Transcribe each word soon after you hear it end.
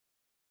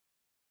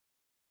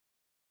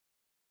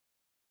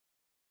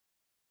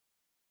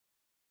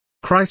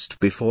Christ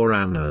before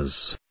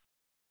Annas.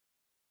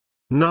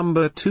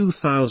 Number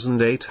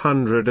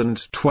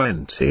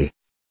 2820.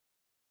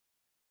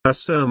 A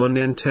sermon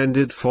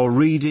intended for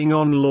reading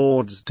on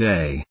Lord's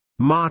Day,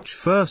 March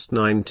 1,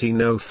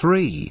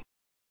 1903.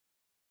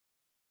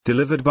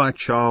 Delivered by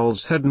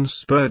Charles Haddon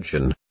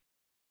Spurgeon.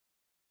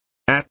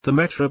 At the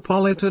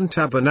Metropolitan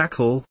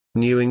Tabernacle,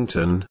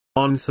 Newington,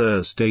 on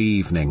Thursday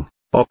evening,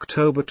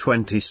 October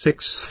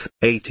 26,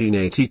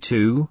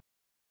 1882.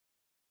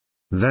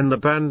 Then the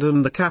band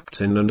and the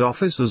captain and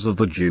officers of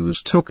the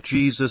Jews took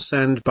Jesus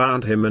and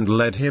bound him and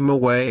led him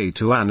away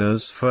to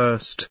Annas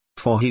first,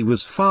 for he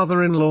was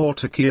father-in-law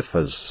to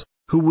Caiaphas,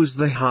 who was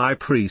the high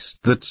priest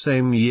that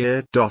same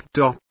year.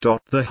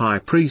 The high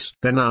priest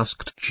then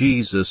asked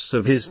Jesus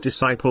of his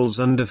disciples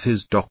and of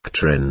his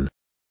doctrine.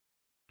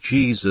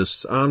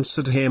 Jesus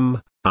answered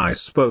him, I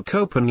spoke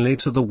openly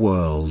to the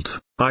world.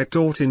 I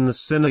taught in the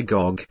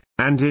synagogue,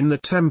 and in the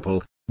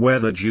temple, where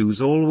the Jews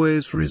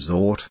always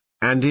resort,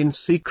 and in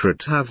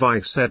secret have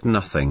I said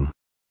nothing.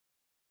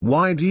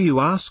 Why do you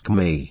ask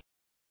me?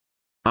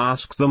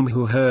 Ask them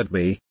who heard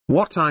me,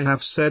 what I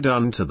have said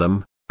unto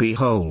them.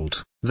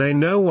 Behold, they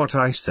know what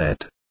I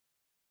said.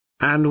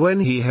 And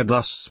when he had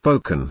thus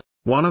spoken,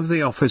 one of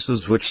the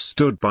officers which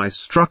stood by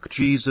struck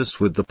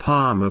Jesus with the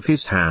palm of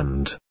his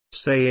hand,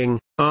 saying,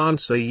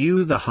 Answer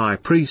you the high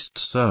priest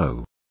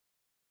so?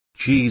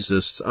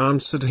 Jesus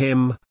answered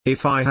him,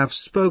 If I have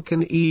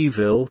spoken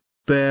evil,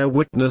 bear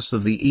witness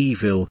of the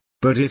evil,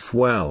 but if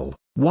well,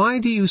 why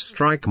do you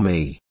strike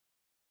me?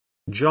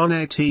 John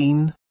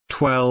 18,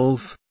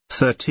 12,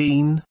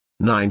 13,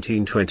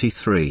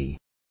 1923.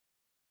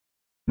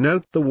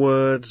 Note the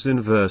words in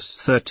verse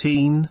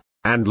 13,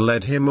 and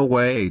led him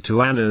away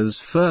to Annas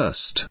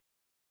first.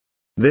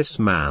 This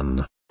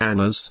man,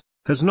 Annas,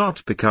 has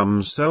not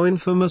become so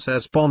infamous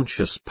as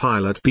Pontius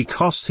Pilate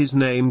because his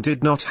name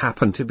did not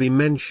happen to be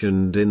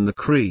mentioned in the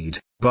creed,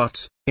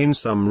 but, in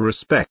some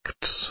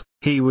respects,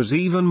 he was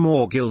even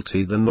more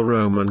guilty than the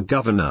Roman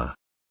governor.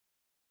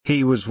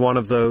 He was one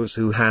of those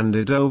who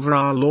handed over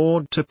our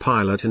Lord to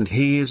Pilate, and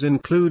he is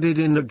included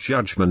in the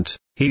judgment.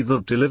 He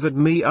that delivered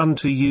me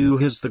unto you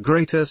has the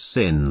greater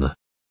sin.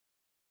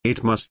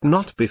 It must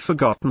not be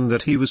forgotten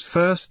that he was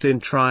first in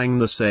trying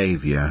the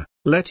Saviour.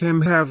 Let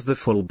him have the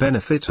full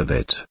benefit of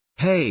it.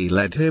 He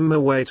led him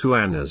away to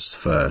Annas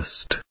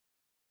first.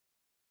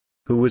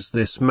 Who was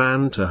this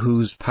man to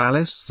whose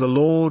palace the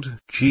Lord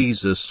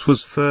Jesus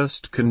was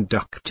first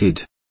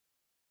conducted?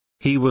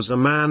 He was a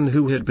man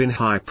who had been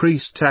high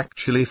priest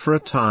actually for a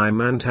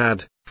time and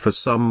had, for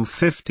some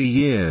 50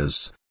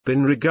 years,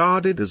 been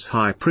regarded as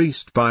high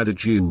priest by the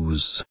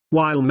Jews,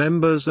 while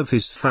members of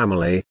his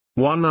family,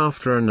 one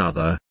after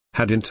another,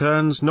 had in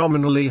turns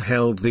nominally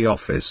held the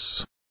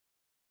office.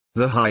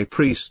 The high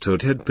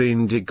priesthood had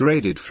been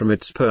degraded from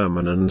its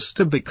permanence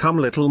to become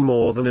little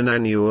more than an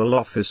annual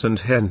office, and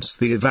hence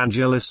the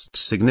evangelist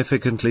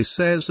significantly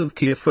says of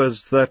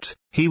Caiaphas that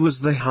he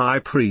was the high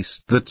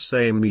priest that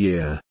same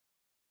year.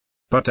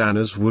 But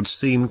Annas would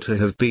seem to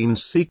have been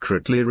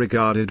secretly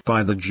regarded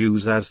by the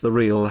Jews as the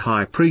real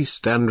high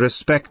priest, and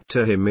respect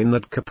to him in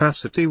that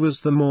capacity was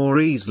the more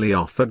easily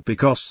offered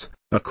because,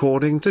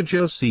 according to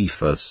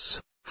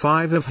Josephus,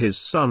 5 of his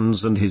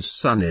sons and his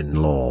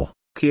son-in-law,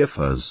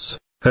 Caiaphas,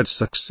 had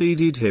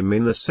succeeded him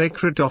in the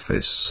sacred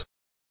office.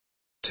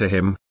 To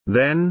him,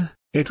 then,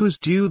 it was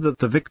due that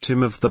the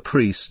victim of the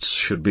priests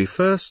should be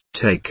first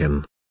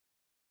taken.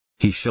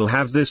 He shall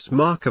have this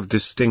mark of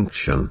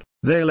distinction.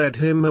 They led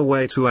him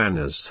away to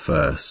Annas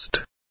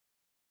first.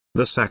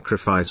 The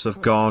sacrifice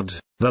of God,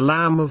 the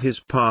lamb of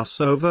his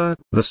Passover,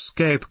 the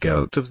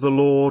scapegoat of the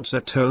Lord's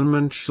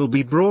atonement shall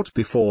be brought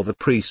before the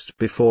priest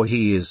before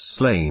he is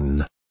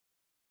slain.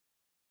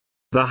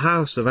 The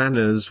house of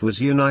Annas was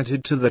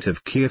united to that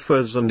of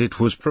Caiaphas, and it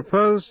was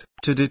proposed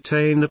to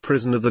detain the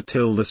prisoner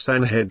till the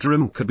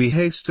Sanhedrim could be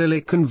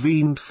hastily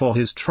convened for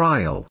his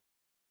trial.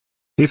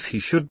 If he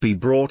should be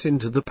brought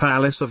into the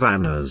palace of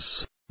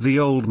Annas, the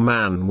old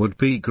man would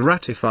be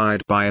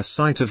gratified by a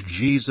sight of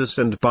Jesus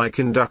and by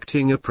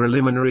conducting a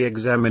preliminary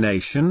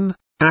examination,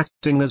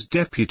 acting as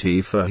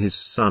deputy for his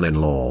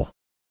son-in-law.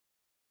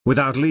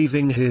 Without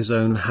leaving his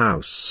own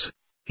house,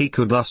 he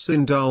could thus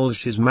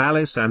indulge his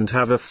malice and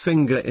have a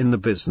finger in the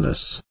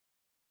business.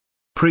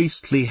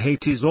 Priestly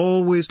hate is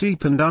always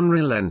deep and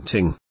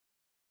unrelenting.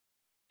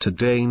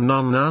 Today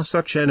none are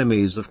such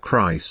enemies of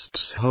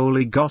Christ's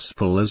holy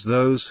gospel as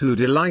those who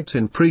delight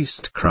in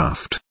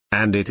priestcraft,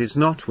 and it is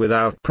not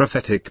without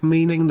prophetic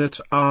meaning that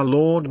our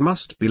Lord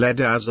must be led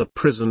as a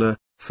prisoner,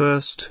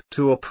 first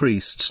to a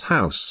priest's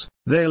house.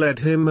 They led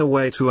him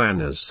away to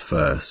Annas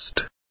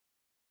first.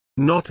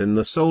 Not in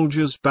the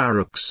soldiers'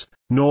 barracks,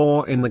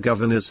 nor in the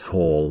governor's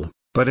hall,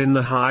 but in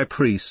the high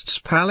priest's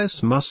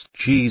palace must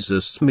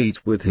Jesus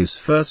meet with his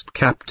first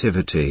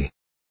captivity.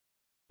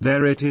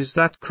 There it is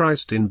that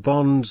Christ in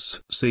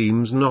bonds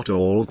seems not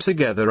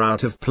altogether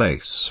out of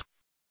place.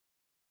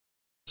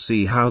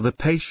 See how the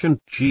patient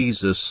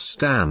Jesus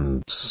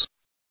stands.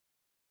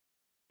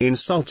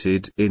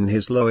 Insulted in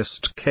his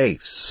lowest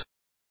case.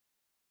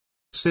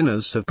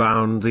 sinners have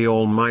bound the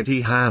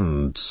almighty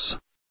hands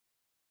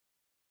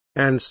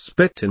and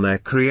spit in their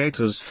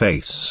Creator's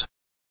face.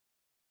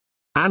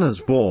 Annas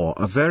bore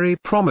a very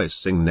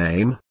promising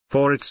name,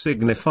 for it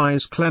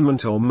signifies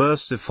clement or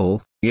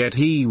merciful, yet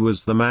he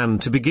was the man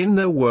to begin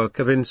the work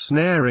of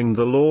ensnaring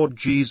the Lord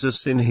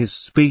Jesus in his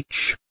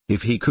speech,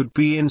 if he could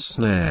be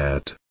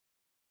ensnared.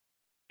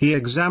 He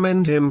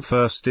examined him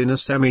first in a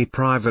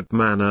semi-private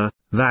manner,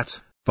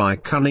 that, by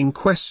cunning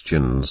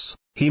questions,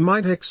 he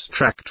might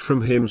extract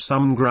from him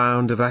some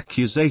ground of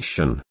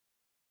accusation.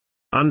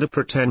 Under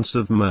pretense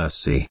of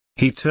mercy,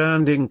 he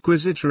turned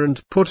inquisitor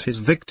and put his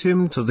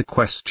victim to the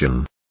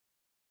question.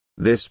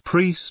 This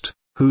priest,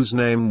 whose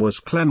name was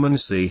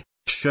Clemency,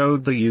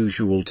 showed the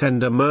usual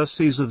tender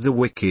mercies of the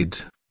wicked,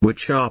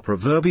 which are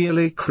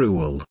proverbially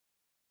cruel.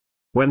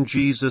 When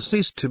Jesus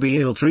is to be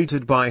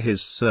ill-treated by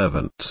his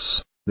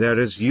servants, there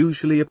is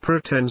usually a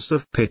pretense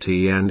of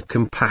pity and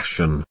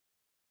compassion.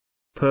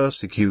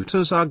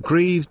 Persecutors are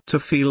grieved to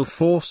feel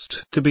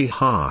forced to be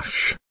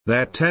harsh,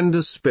 their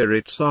tender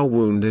spirits are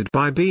wounded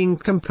by being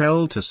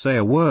compelled to say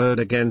a word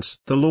against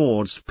the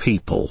Lord's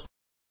people.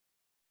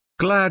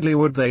 Gladly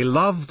would they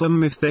love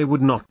them if they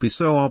would not be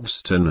so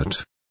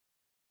obstinate.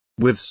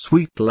 With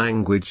sweet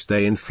language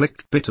they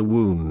inflict bitter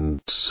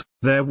wounds,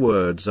 their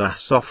words are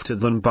softer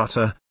than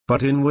butter,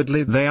 but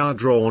inwardly they are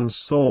drawn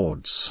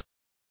swords.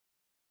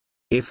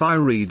 If I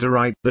read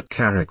aright the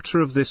character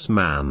of this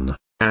man,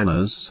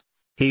 Annas,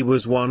 he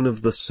was one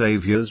of the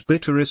Saviour's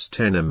bitterest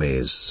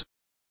enemies.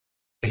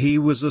 He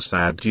was a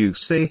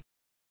Sadducee.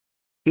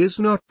 Is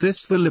not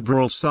this the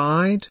liberal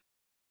side?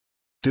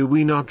 Do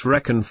we not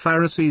reckon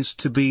Pharisees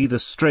to be the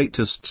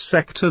straightest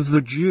sect of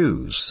the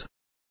Jews?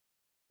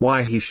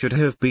 Why he should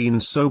have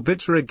been so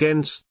bitter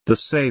against the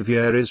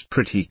Saviour is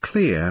pretty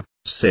clear,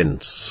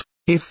 since,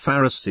 if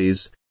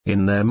Pharisees,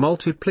 in their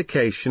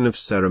multiplication of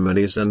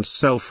ceremonies and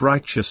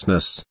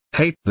self-righteousness,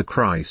 hate the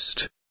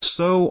Christ,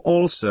 so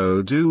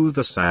also do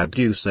the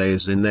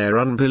Sadducees in their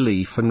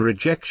unbelief and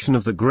rejection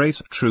of the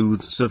great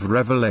truths of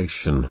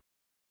revelation.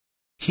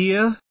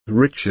 Here,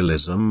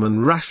 ritualism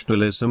and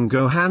rationalism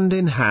go hand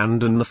in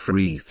hand, and the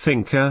free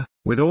thinker,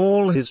 with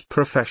all his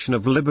profession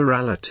of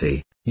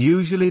liberality,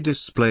 usually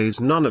displays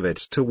none of it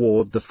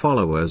toward the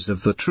followers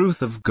of the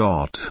truth of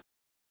God.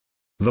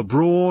 The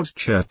broad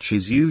church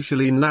is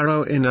usually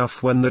narrow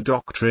enough when the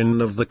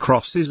doctrine of the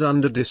cross is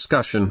under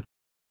discussion.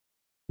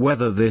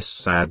 Whether this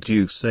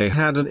Sadducee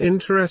had an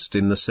interest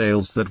in the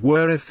sales that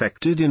were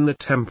effected in the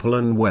temple,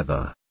 and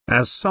whether,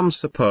 as some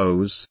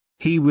suppose,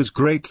 he was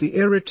greatly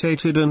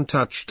irritated and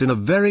touched in a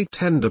very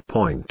tender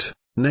point,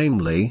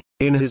 namely,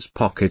 in his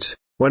pocket,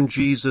 when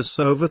Jesus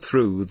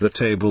overthrew the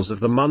tables of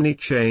the money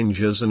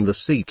changers and the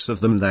seats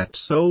of them that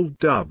sold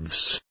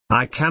doves,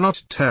 I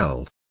cannot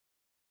tell.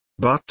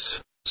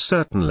 But,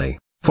 certainly,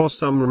 for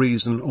some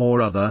reason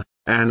or other,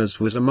 Annas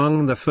was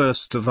among the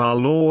first of our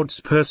Lord's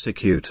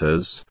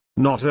persecutors,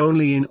 not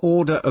only in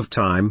order of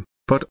time,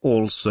 but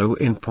also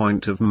in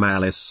point of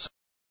malice.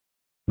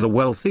 The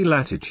wealthy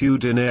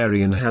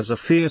latitudinarian has a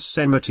fierce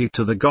enmity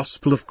to the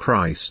gospel of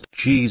Christ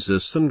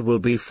Jesus, and will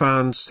be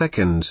found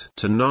second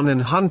to none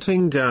in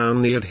hunting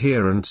down the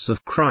adherents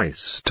of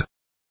Christ.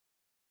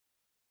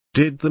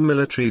 Did the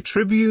military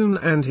tribune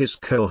and his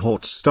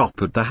cohort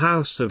stop at the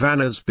house of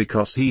Annas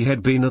because he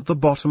had been at the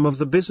bottom of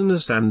the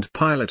business and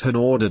Pilate had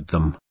ordered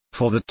them,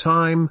 for the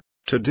time,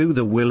 to do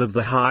the will of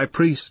the high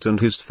priest and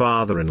his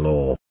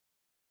father-in-law?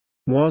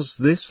 Was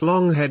this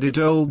long-headed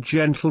old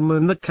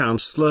gentleman the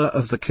counselor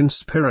of the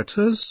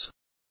conspirators?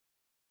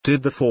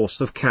 Did the force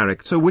of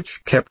character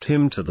which kept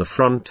him to the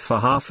front for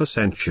half a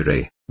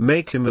century,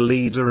 make him a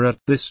leader at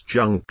this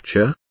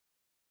juncture?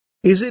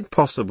 Is it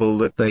possible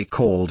that they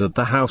called at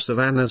the house of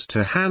Annas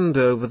to hand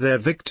over their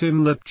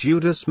victim that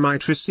Judas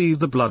might receive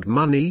the blood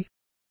money?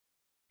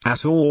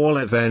 At all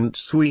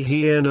events we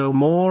hear no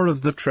more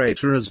of the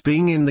traitor as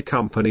being in the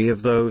company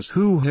of those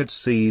who had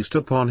seized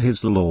upon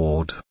his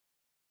Lord.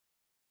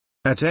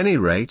 At any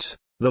rate,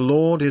 the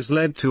Lord is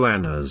led to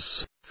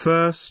Annas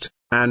first,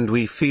 and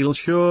we feel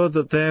sure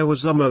that there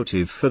was a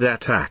motive for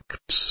that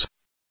act.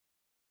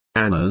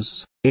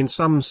 Annas, in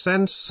some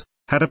sense,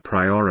 had a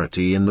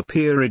priority in the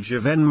peerage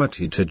of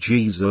enmity to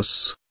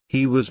Jesus.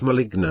 He was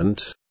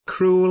malignant,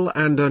 cruel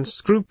and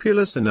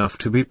unscrupulous enough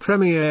to be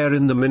premier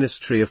in the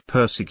ministry of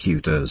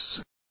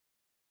persecutors.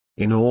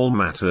 In all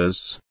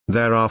matters,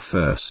 there are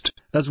first,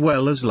 as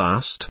well as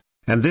last,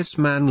 and this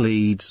man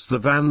leads the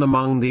van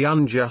among the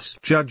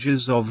unjust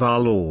judges of our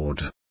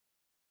Lord.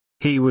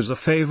 He was a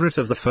favorite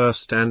of the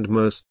first and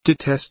most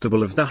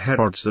detestable of the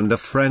Herods, and a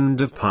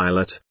friend of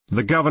Pilate,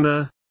 the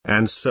governor,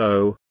 and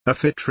so, a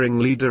fittering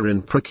leader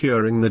in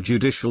procuring the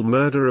judicial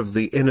murder of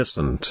the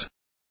innocent.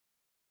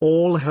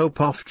 All hope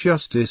of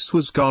justice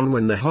was gone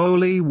when the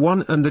Holy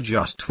One and the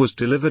Just was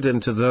delivered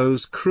into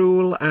those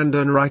cruel and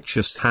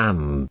unrighteous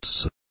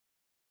hands.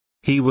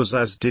 He was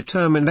as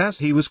determined as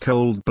he was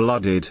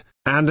cold-blooded,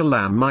 and a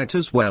lamb might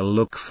as well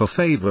look for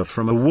favor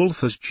from a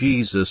wolf as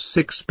Jesus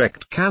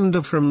expect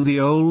candor from the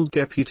old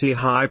deputy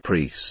high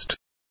priest.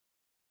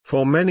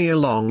 For many a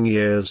long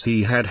years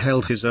he had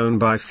held his own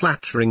by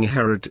flattering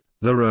Herod,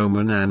 the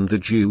Roman and the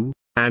Jew,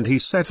 and he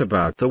set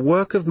about the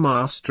work of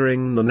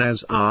mastering the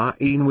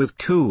Nazarene with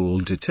cool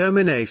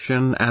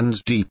determination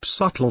and deep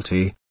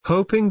subtlety,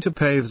 hoping to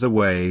pave the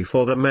way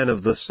for the men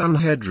of the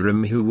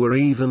Sanhedrim who were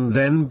even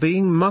then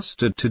being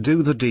mustered to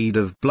do the deed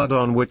of blood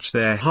on which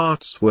their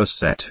hearts were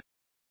set.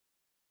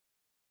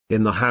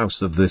 In the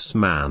house of this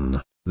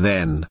man,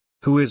 then,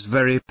 who is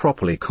very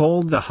properly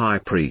called the high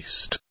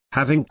priest,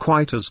 having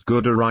quite as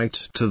good a right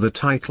to the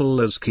title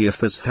as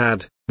Caiaphas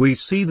had, we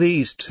see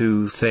these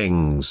two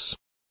things.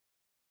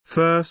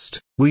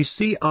 First, we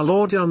see our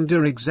Lord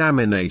under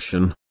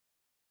examination.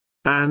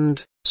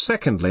 And,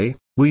 secondly,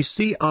 we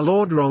see our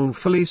Lord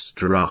wrongfully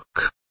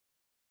struck.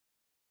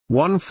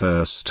 1.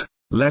 First,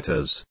 let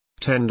us,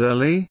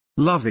 tenderly,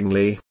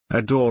 lovingly,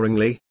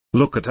 adoringly,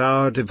 look at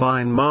our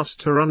Divine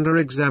Master under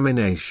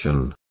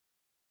examination.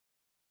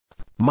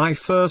 My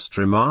first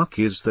remark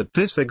is that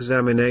this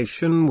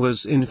examination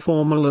was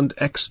informal and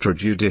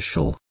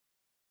extrajudicial.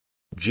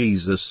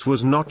 Jesus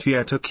was not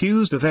yet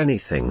accused of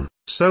anything,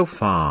 so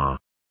far.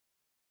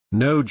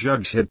 No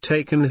judge had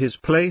taken his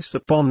place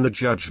upon the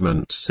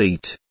judgment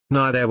seat,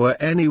 neither were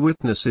any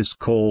witnesses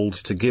called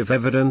to give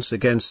evidence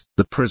against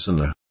the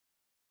prisoner.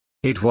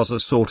 It was a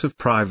sort of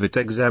private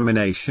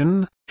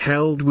examination,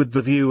 held with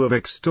the view of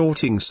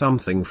extorting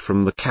something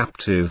from the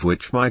captive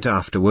which might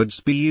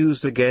afterwards be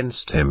used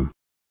against him.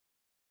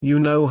 You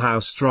know how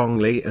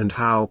strongly and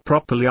how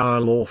properly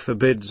our law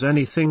forbids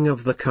anything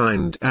of the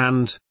kind,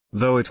 and,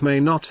 though it may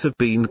not have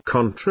been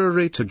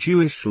contrary to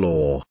Jewish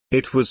law,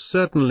 it was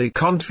certainly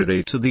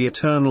contrary to the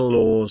eternal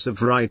laws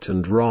of right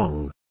and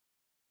wrong.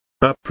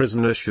 A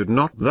prisoner should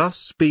not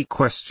thus be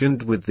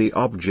questioned with the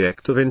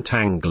object of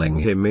entangling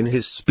him in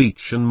his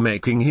speech and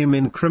making him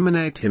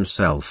incriminate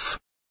himself.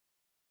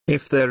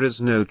 If there is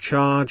no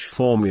charge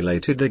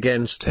formulated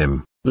against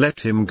him,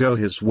 let him go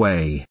his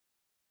way.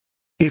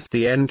 If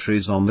the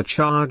entries on the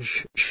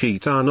charge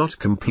sheet are not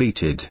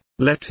completed,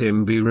 let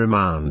him be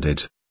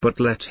remanded, but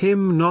let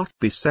him not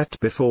be set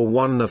before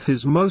one of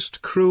his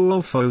most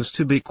cruel foes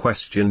to be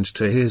questioned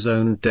to his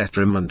own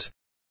detriment.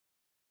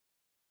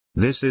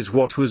 This is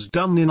what was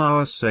done in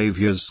our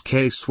Saviour's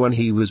case when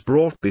he was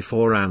brought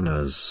before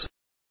Annas.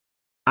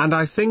 And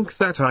I think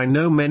that I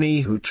know many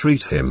who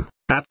treat him,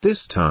 at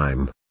this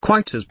time,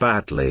 quite as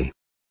badly.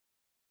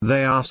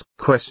 They ask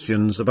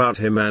questions about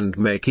him and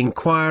make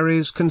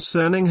inquiries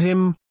concerning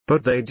him,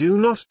 but they do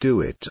not do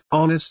it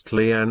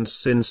honestly and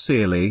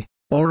sincerely,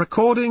 or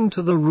according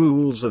to the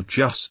rules of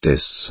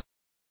justice.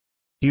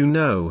 You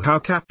know how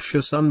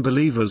captious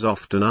unbelievers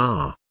often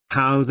are,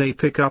 how they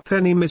pick up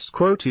any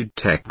misquoted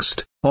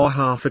text, or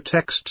half a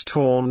text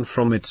torn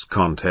from its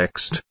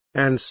context,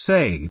 and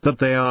say that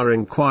they are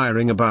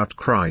inquiring about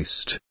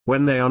Christ,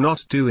 when they are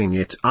not doing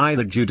it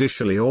either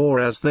judicially or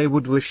as they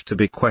would wish to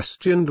be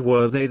questioned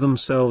were they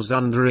themselves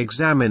under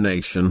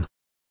examination.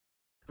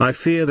 I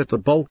fear that the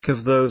bulk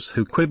of those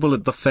who quibble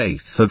at the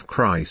faith of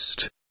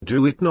Christ,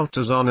 do it not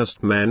as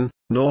honest men,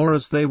 nor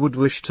as they would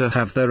wish to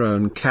have their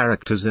own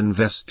characters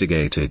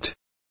investigated.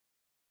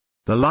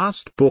 The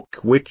last book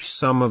which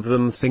some of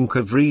them think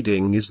of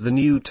reading is the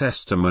New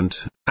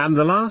Testament, and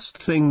the last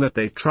thing that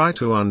they try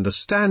to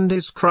understand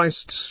is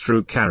Christ's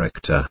true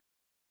character.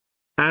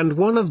 And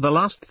one of the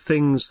last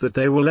things that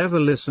they will ever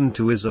listen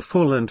to is a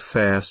full and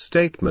fair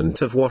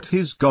statement of what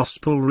his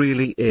gospel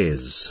really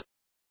is.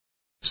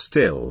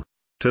 Still,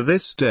 to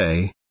this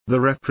day, the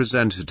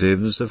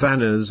representatives of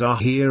Annas are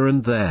here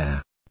and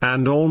there,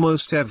 and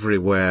almost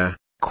everywhere,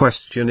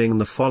 questioning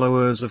the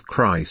followers of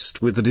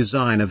Christ with the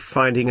design of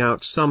finding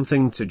out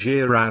something to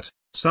jeer at,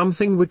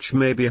 something which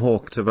may be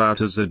hawked about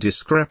as a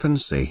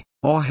discrepancy,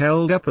 or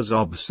held up as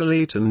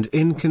obsolete and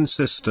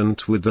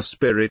inconsistent with the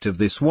spirit of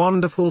this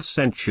wonderful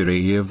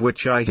century of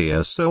which I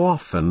hear so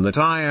often that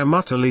I am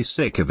utterly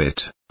sick of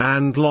it,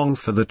 and long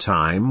for the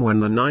time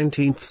when the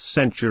 19th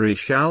century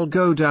shall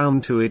go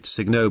down to its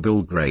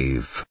ignoble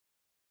grave.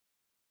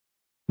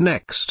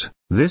 Next,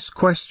 this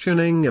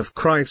questioning of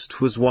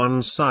Christ was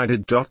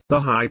one-sided.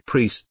 The high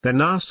priest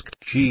then asked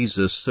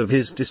Jesus of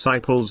his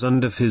disciples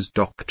and of his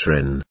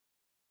doctrine.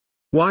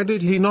 Why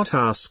did he not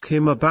ask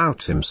him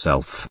about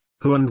himself,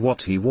 who and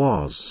what he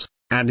was,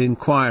 and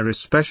inquire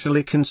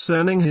especially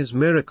concerning his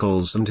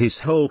miracles and his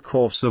whole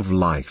course of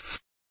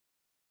life?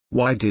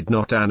 Why did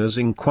not Annas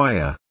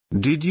inquire,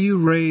 did you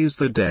raise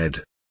the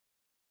dead?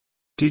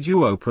 Did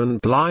you open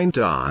blind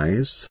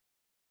eyes?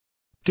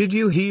 Did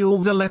you heal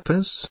the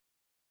lepers?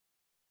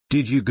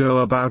 Did you go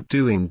about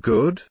doing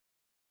good?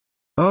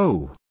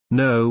 Oh,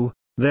 no,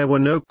 there were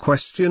no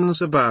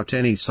questions about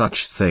any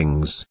such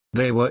things,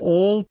 they were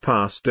all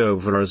passed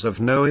over as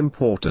of no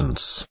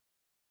importance.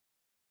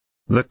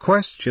 The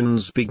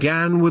questions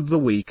began with the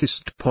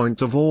weakest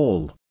point of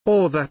all,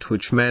 or that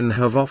which men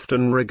have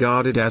often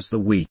regarded as the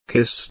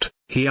weakest.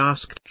 He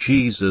asked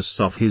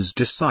Jesus of his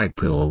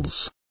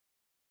disciples.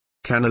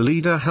 Can a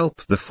leader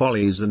help the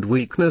follies and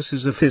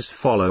weaknesses of his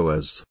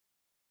followers?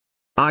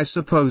 I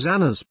suppose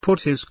Annas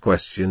put his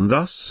question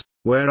thus,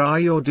 where are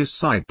your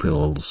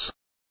disciples?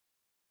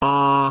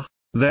 Ah,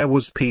 There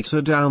was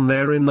Peter down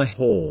there in the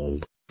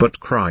hall, but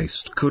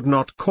Christ could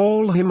not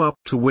call him up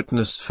to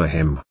witness for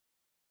him.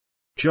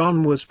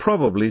 John was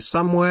probably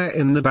somewhere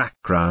in the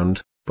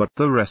background, but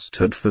the rest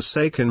had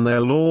forsaken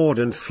their Lord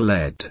and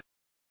fled.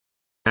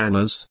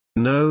 Annas,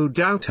 no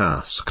doubt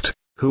asked,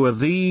 "Who are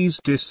these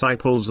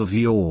disciples of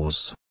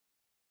yours?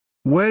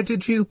 Where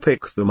did you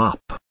pick them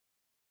up?"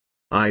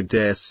 I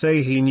dare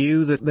say he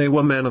knew that they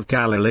were men of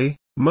Galilee,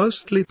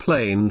 mostly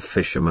plain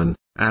fishermen,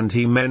 and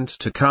he meant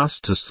to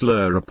cast a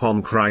slur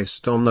upon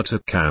Christ on that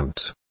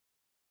account.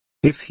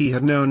 If he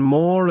had known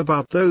more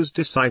about those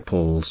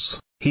disciples,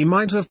 he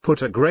might have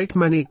put a great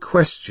many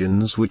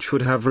questions which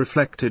would have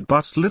reflected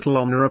but little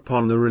honor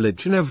upon the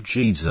religion of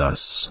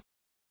Jesus.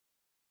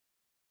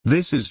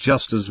 This is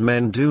just as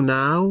men do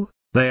now,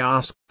 they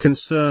ask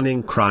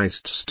concerning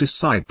Christ's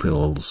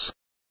disciples.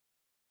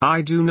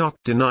 I do not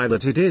deny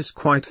that it is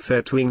quite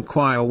fair to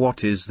inquire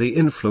what is the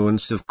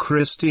influence of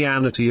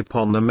Christianity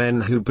upon the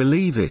men who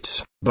believe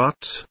it,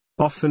 but,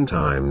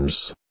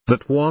 oftentimes,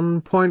 that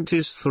one point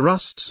is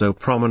thrust so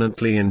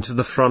prominently into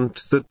the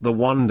front that the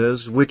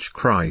wonders which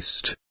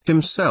Christ,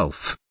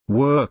 himself,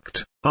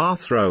 worked, are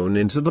thrown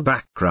into the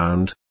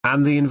background,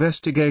 and the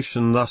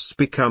investigation thus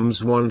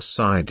becomes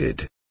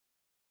one-sided.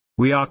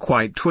 We are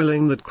quite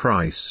willing that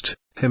Christ,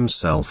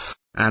 himself,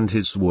 and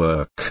his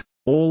work,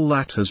 all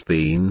that has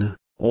been,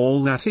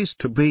 all that is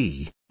to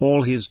be,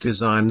 all his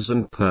designs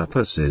and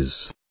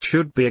purposes,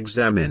 should be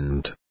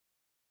examined.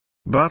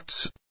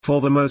 But, for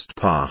the most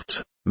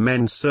part,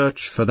 men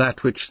search for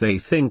that which they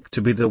think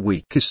to be the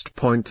weakest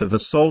point of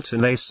assault,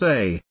 and they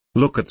say,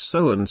 "Look at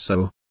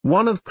so-and-so,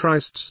 one of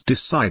Christ's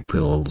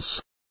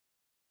disciples.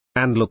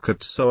 And look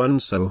at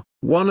so-and-so,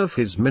 one of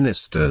his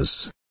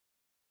ministers.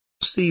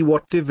 See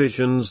what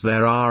divisions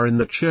there are in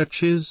the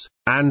churches,"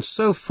 and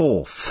so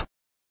forth.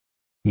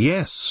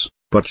 Yes,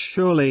 but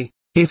surely,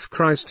 if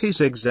Christ is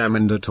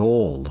examined at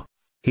all,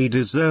 he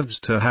deserves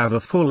to have a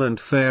full and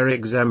fair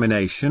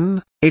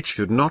examination. It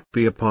should not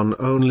be upon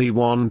only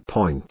one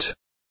point.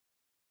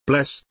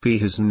 Blessed be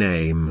his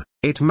name,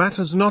 it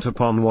matters not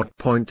upon what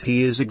point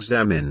he is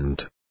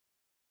examined.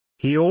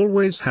 He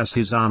always has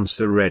his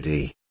answer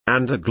ready,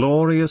 and a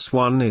glorious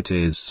one it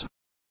is.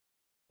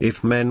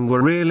 If men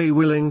were really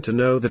willing to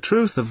know the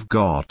truth of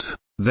God,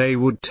 they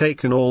would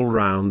take an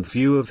all-round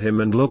view of him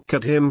and look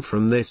at him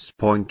from this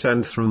point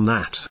and from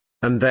that,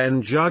 and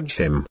then judge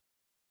him.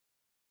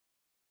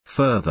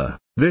 Further,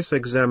 this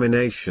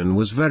examination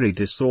was very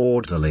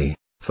disorderly,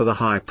 for the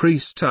high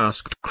priest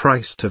asked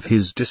Christ of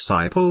his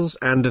disciples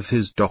and of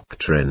his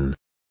doctrine.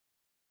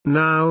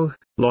 Now,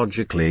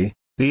 logically,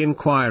 the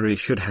inquiry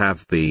should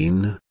have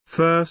been,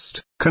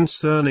 first,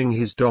 concerning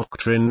his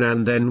doctrine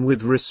and then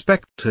with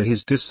respect to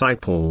his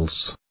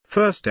disciples,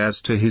 first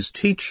as to his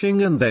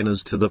teaching and then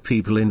as to the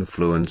people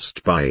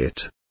influenced by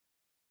it.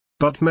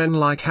 But men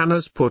like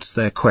Annas put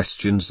their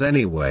questions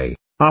anyway,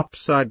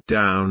 upside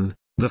down,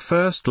 the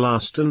first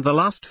last and the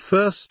last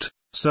first,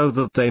 so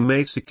that they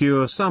may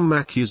secure some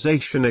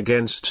accusation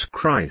against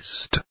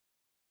Christ.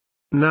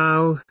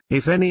 Now,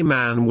 if any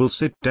man will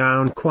sit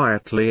down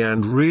quietly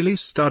and really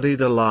study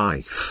the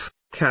life,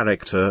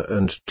 character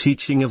and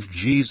teaching of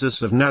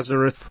Jesus of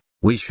Nazareth,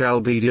 we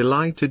shall be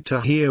delighted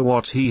to hear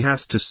what he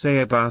has to say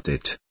about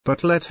it,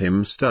 but let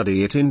him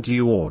study it in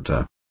due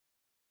order.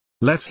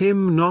 Let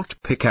him not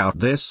pick out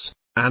this,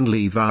 and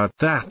leave out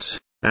that,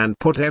 and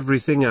put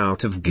everything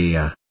out of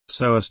gear,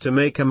 so as to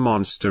make a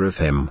monster of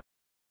him.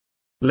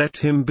 Let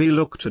him be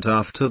looked at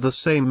after the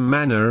same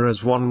manner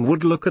as one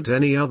would look at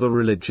any other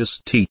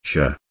religious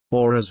teacher,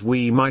 or as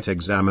we might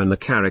examine the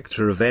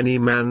character of any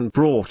man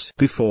brought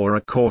before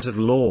a court of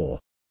law.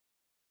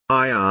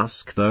 I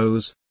ask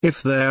those,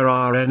 if there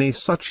are any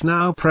such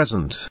now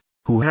present,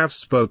 who have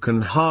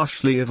spoken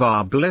harshly of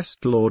our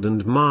blessed Lord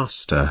and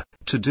Master,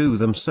 to do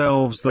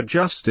themselves the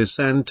justice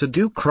and to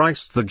do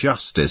Christ the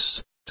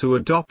justice, to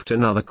adopt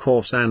another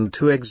course and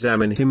to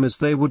examine him as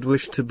they would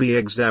wish to be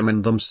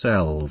examined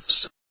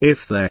themselves,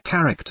 if their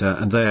character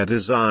and their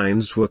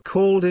designs were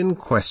called in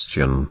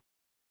question.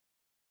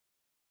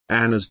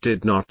 Annas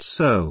did not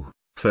so,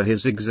 for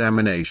his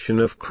examination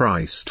of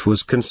Christ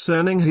was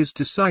concerning his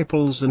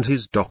disciples and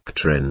his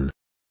doctrine.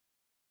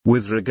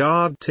 With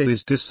regard to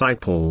his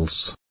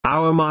disciples,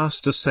 our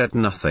Master said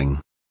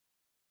nothing.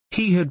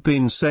 He had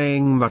been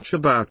saying much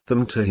about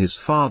them to his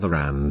Father,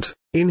 and,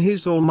 in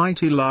his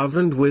almighty love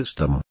and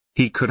wisdom,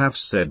 he could have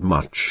said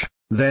much,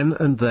 then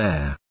and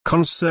there,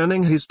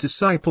 concerning his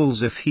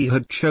disciples if he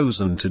had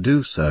chosen to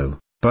do so,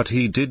 but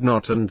he did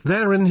not, and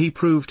therein he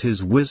proved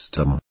his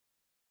wisdom.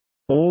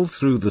 All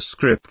through the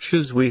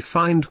Scriptures we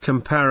find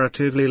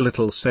comparatively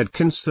little said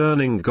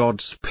concerning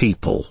God's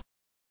people.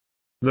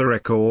 The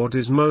record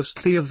is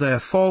mostly of their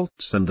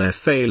faults and their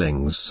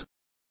failings.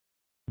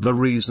 The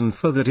reason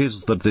for that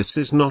is that this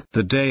is not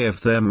the day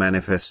of their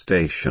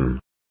manifestation.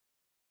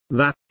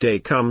 That day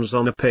comes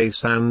on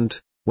apace, and,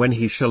 when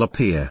he shall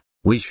appear,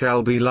 we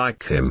shall be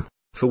like him,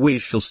 for we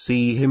shall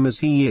see him as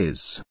he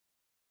is.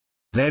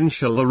 Then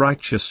shall the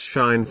righteous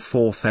shine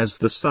forth as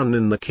the sun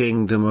in the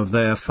kingdom of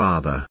their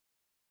Father.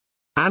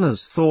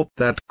 Annas thought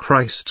that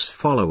Christ's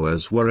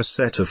followers were a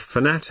set of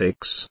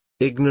fanatics,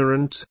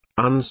 ignorant,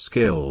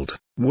 unskilled,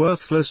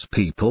 worthless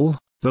people,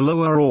 the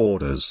lower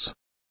orders.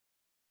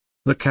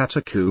 The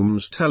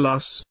catacombs tell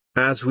us,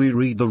 as we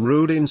read the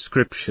rude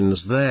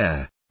inscriptions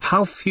there,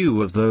 how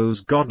few of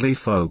those godly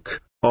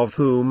folk, of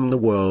whom the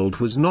world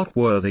was not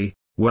worthy,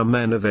 were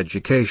men of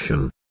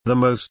education. The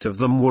most of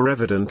them were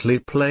evidently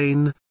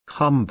plain,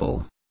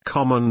 humble,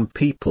 common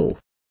people.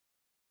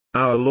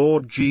 Our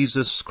Lord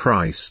Jesus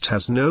Christ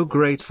has no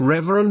great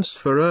reverence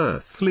for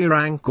earthly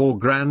rank or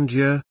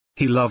grandeur.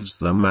 He loves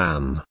the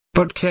man,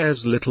 but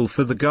cares little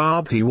for the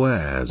garb he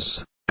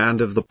wears, and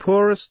of the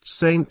poorest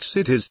saints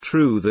it is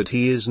true that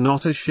he is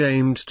not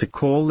ashamed to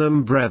call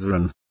them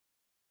brethren.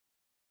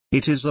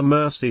 It is a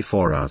mercy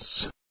for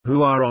us,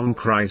 who are on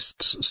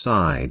Christ's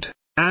side,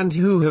 and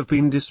who have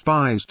been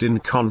despised in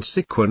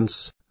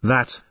consequence,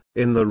 that,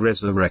 in the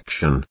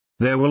resurrection,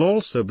 there will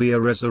also be a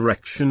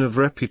resurrection of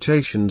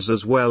reputations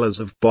as well as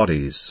of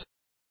bodies.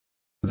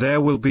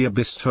 There will be a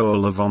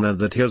bestowal of honor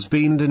that has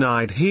been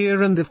denied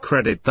here and of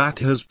credit that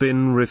has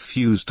been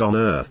refused on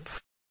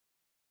earth.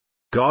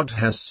 God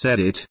has said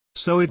it,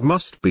 so it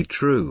must be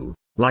true.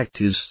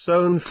 Light is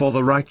sown for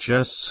the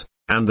righteous,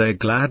 and their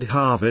glad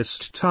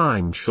harvest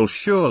time shall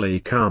surely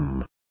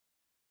come.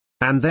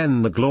 And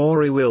then the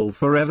glory will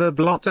forever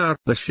blot out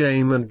the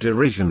shame and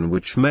derision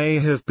which may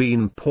have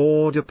been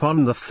poured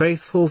upon the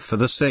faithful for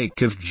the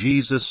sake of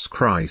Jesus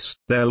Christ,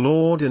 their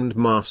Lord and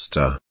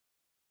Master.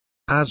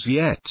 As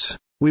yet,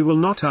 we will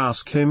not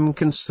ask him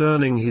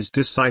concerning his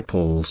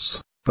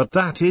disciples, but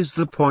that is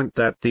the point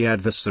that the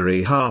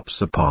adversary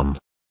harps upon.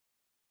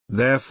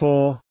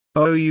 Therefore,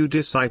 O you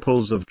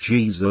disciples of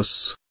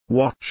Jesus,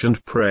 watch and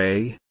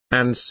pray,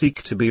 and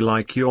seek to be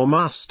like your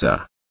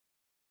Master.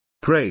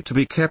 Pray to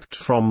be kept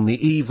from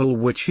the evil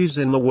which is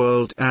in the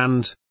world,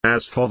 and,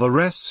 as for the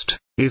rest,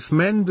 if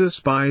men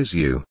despise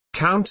you,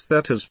 count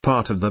that as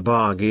part of the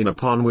bargain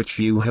upon which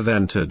you have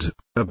entered,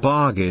 a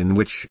bargain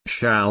which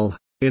shall,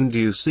 in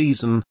due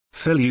season,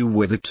 fill you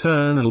with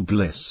eternal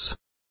bliss.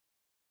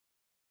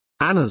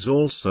 Annas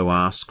also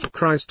asked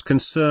Christ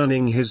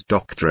concerning his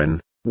doctrine,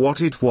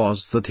 what it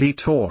was that he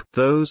taught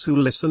those who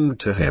listened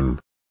to him.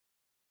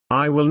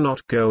 I will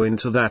not go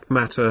into that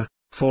matter,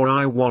 for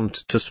I want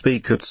to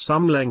speak at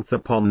some length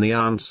upon the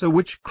answer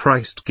which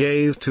Christ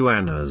gave to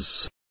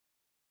Annas.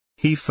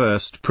 He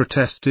first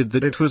protested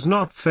that it was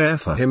not fair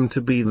for him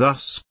to be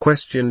thus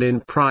questioned in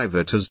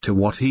private as to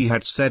what he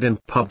had said in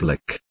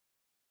public.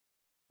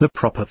 The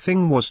proper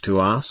thing was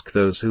to ask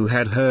those who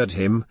had heard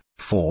him,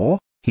 for,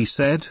 he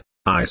said,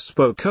 I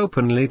spoke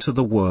openly to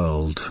the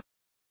world.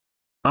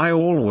 I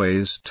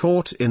always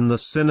taught in the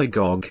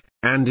synagogue,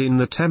 and in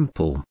the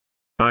temple.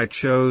 I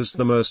chose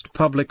the most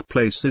public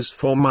places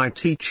for my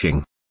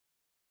teaching.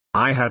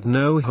 I had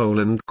no hole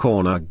and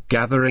corner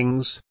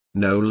gatherings,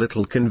 no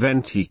little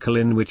conventicle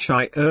in which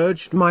I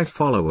urged my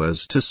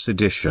followers to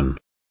sedition.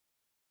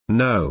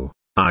 No,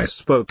 I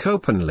spoke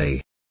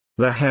openly.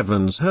 The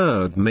heavens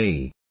heard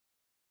me.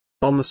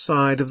 On the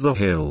side of the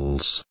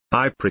hills,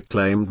 I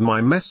proclaimed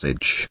my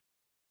message.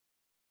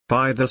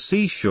 By the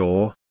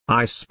seashore,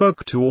 I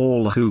spoke to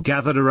all who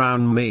gathered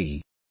around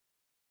me.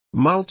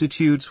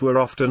 Multitudes were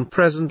often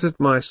present at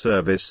my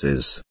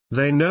services.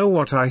 They know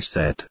what I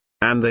said,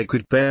 and they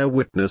could bear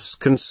witness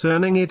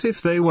concerning it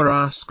if they were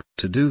asked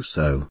to do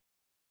so.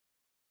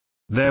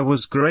 There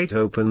was great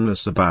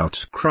openness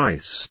about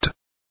Christ.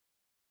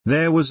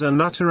 There was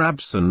an utter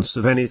absence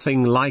of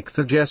anything like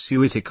the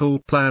Jesuitical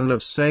plan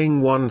of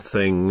saying one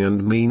thing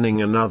and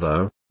meaning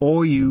another,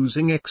 or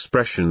using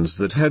expressions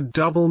that had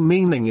double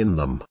meaning in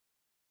them.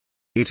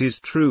 It is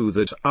true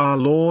that our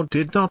Lord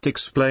did not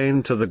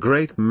explain to the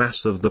great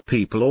mass of the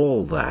people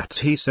all that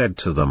he said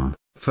to them,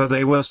 for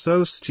they were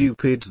so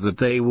stupid that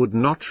they would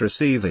not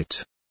receive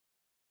it.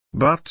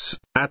 But,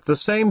 at the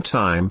same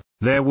time,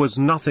 there was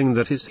nothing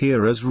that his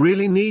hearers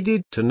really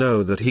needed to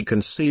know that he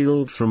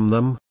concealed from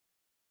them.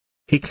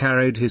 He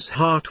carried his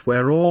heart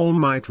where all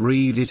might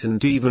read it,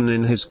 and even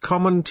in his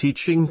common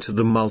teaching to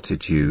the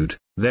multitude,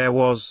 there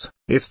was,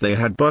 if they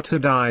had but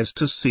had eyes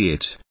to see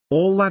it,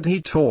 all that he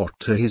taught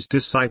to his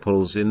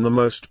disciples in the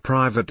most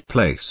private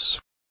place.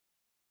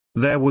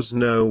 There was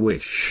no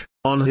wish,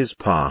 on his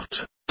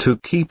part, to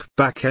keep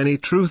back any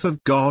truth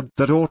of God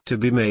that ought to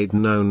be made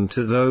known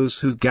to those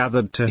who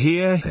gathered to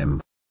hear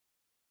him.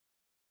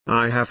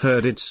 I have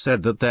heard it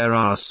said that there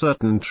are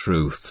certain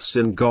truths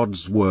in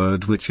God's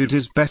word which it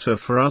is better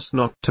for us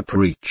not to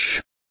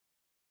preach.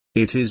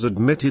 It is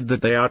admitted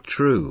that they are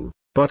true,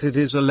 but it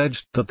is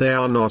alleged that they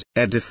are not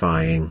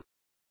edifying.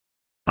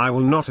 I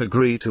will not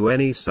agree to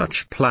any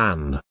such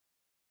plan.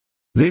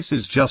 This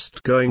is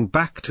just going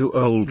back to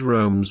old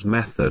Rome's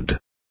method.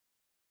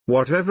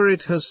 Whatever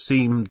it has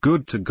seemed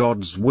good to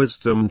God's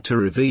wisdom to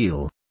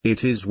reveal,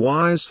 it is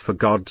wise for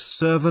God's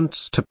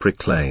servants to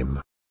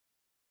proclaim.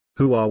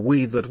 Who are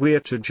we that we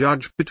are to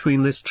judge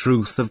between this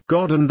truth of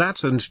God and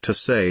that, and to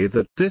say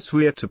that this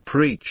we are to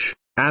preach,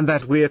 and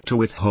that we are to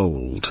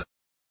withhold?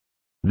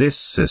 This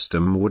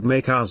system would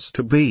make us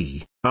to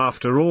be,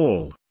 after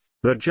all,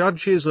 the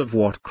judges of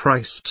what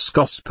Christ's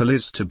gospel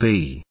is to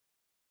be.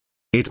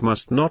 It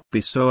must not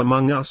be so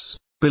among us,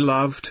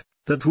 beloved,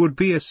 that would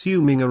be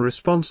assuming a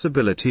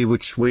responsibility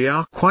which we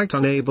are quite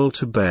unable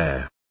to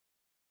bear.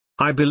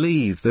 I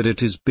believe that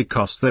it is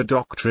because the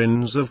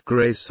doctrines of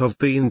grace have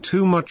been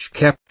too much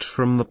kept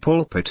from the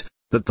pulpit,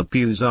 that the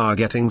pews are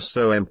getting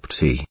so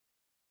empty.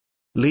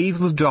 Leave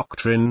the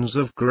doctrines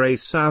of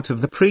grace out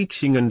of the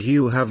preaching and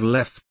you have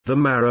left the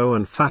marrow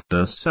and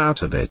fatness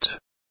out of it.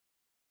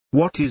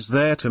 What is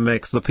there to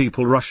make the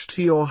people rush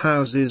to your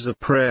houses of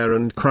prayer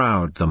and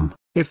crowd them,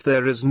 if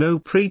there is no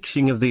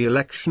preaching of the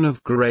election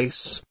of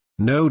grace,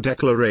 no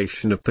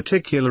declaration of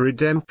particular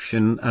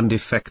redemption and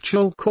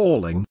effectual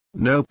calling,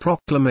 no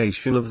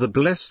proclamation of the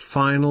blessed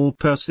final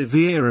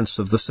perseverance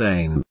of the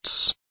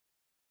saints?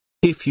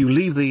 If you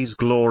leave these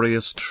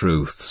glorious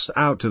truths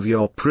out of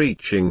your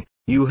preaching,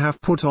 you have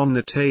put on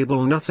the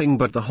table nothing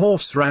but the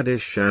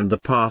horseradish and the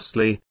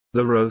parsley.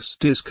 The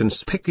roast is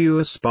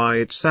conspicuous by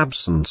its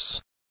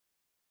absence.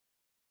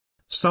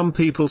 Some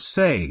people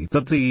say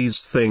that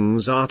these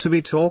things are to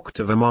be talked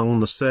of among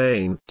the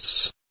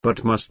saints,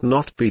 but must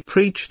not be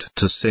preached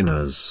to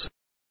sinners.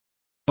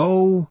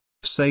 Oh,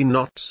 say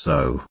not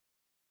so.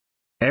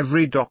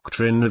 Every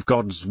doctrine of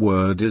God's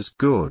word is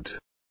good.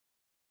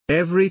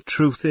 Every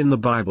truth in the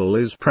Bible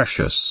is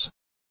precious.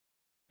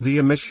 The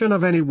omission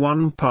of any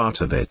one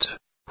part of it,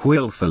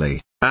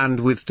 willfully, and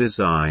with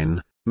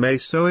design, may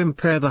so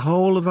impair the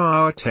whole of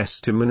our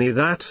testimony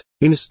that,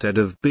 instead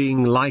of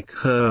being like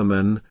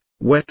Hermon,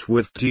 wet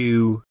with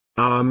dew,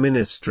 our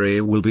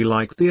ministry will be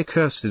like the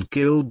accursed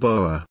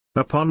Gilboa,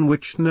 upon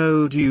which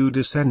no dew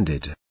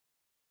descended.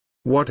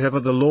 Whatever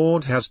the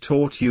Lord has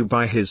taught you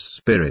by his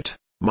Spirit,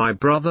 my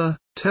brother,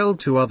 tell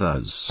to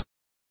others.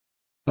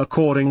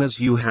 According as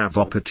you have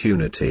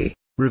opportunity,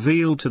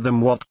 reveal to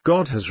them what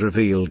God has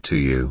revealed to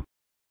you.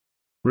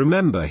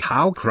 Remember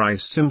how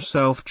Christ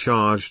himself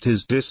charged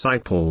his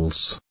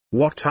disciples,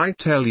 "What I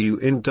tell you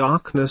in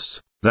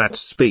darkness, that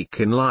speak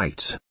in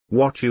light,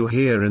 what you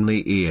hear in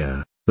the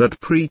ear, that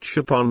preach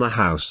upon the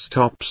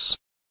housetops."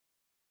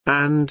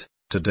 And,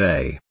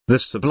 today, the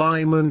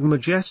sublime and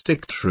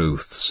majestic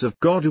truths of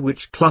God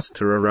which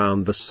cluster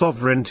around the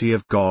sovereignty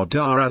of God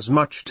are as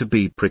much to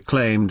be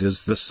proclaimed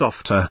as the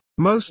softer,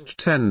 most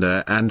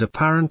tender and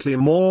apparently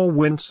more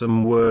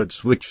winsome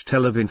words which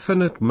tell of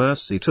infinite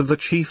mercy to the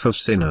chief of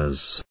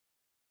sinners.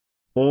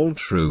 All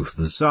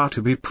truths are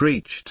to be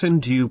preached in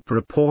due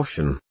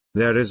proportion.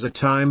 There is a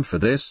time for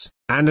this,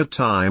 and a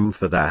time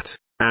for that,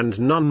 and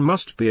none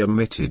must be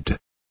omitted.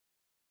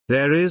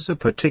 There is a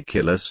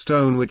particular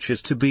stone which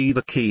is to be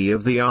the key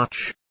of the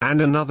arch,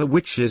 and another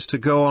which is to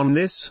go on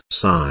this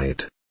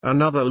side,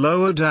 another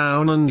lower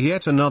down and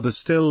yet another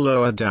still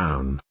lower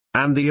down,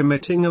 and the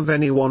omitting of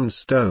any one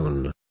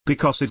stone,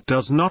 because it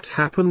does not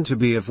happen to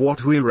be of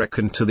what we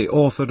reckon to the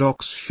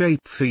orthodox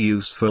shape for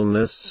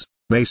usefulness,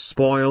 may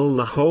spoil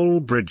the whole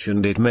bridge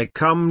and it may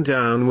come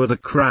down with a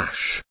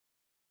crash.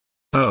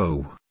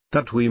 Oh,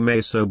 that we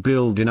may so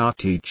build in our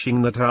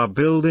teaching that our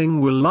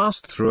building will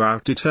last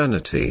throughout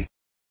eternity.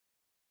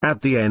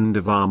 At the end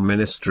of our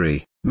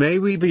ministry, may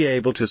we be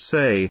able to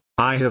say,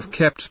 "I have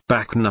kept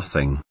back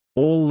nothing,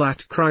 all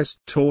that Christ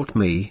taught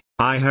me,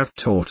 I have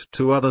taught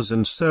to others,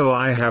 and so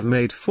I have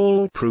made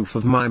full proof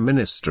of my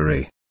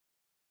ministry."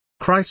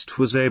 Christ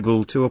was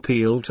able to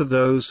appeal to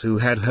those who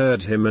had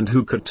heard him and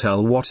who could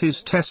tell what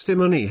his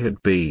testimony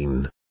had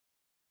been.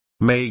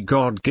 May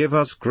God give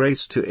us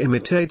grace to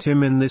imitate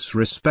him in this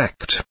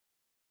respect.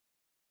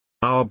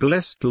 Our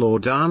blessed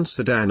Lord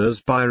answered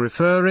Annas by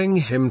referring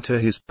him to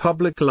his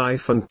public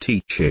life and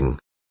teaching.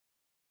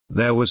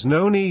 There was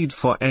no need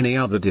for any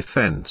other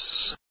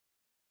defense.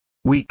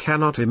 We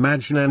cannot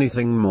imagine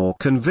anything more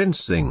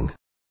convincing.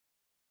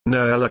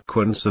 No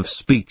eloquence of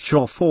speech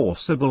or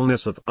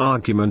forcibleness of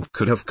argument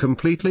could have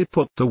completely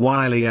put the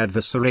wily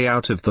adversary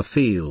out of the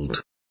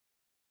field.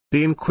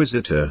 The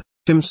inquisitor,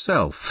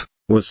 himself,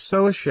 was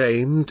so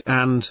ashamed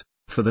and,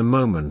 for the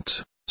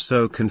moment,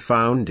 so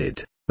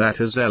confounded, that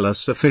a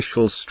zealous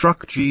official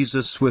struck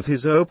Jesus with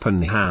his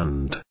open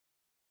hand.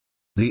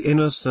 The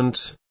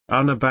innocent,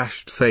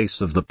 unabashed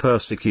face of the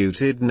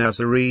persecuted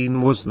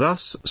Nazarene was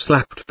thus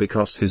slapped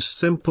because his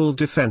simple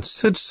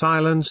defense had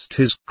silenced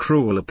his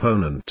cruel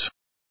opponent.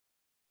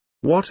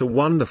 What a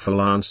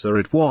wonderful answer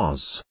it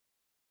was!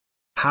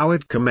 How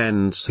it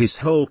commends his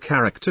whole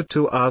character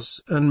to us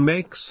and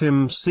makes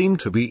him seem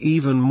to be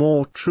even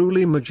more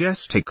truly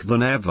majestic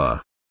than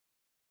ever.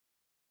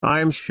 I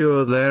am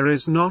sure there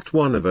is not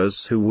one of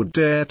us who would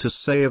dare to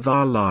say of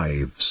our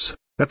lives,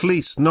 at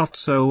least not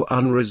so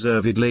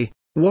unreservedly,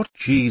 what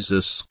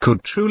Jesus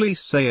could truly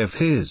say of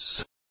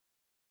his.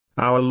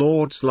 Our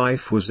Lord's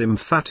life was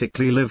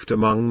emphatically lived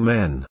among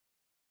men.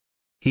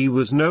 He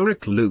was no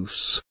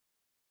recluse.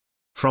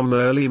 From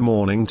early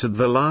morning to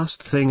the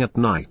last thing at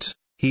night,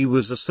 he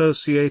was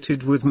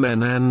associated with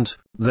men and,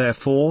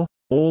 therefore,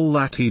 all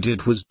that he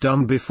did was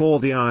done before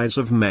the eyes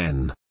of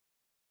men.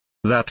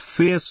 That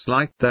fierce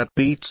light that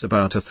beats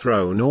about a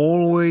throne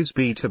always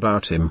beat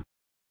about him.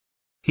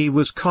 He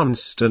was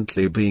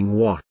constantly being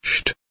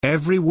watched,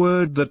 every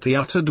word that he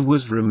uttered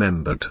was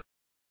remembered.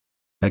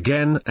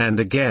 Again and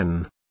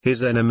again,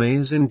 his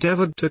enemies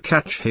endeavored to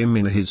catch him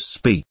in his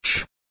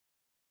speech.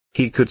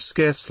 He could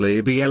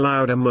scarcely be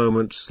allowed a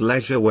moment's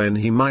leisure when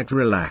he might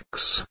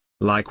relax,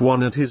 like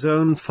one at his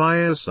own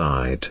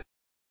fireside.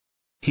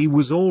 He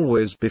was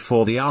always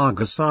before the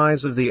argus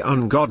eyes of the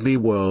ungodly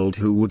world,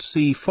 who would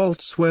see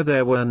faults where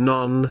there were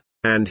none,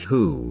 and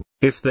who,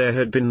 if there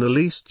had been the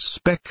least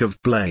speck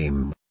of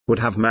blame, would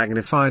have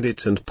magnified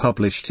it and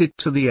published it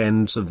to the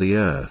ends of the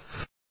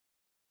earth.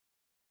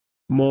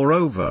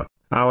 Moreover,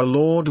 our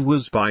Lord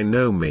was by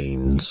no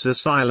means a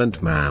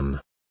silent man.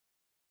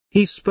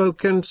 He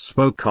spoke and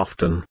spoke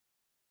often.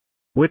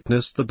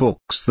 Witness the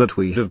books that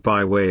we have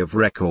by way of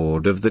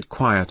record of that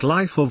quiet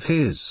life of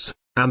his,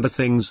 and the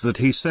things that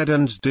he said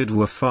and did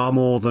were far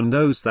more than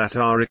those that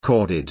are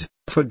recorded,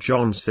 for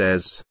John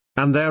says,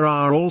 "And there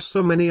are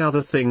also many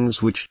other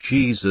things which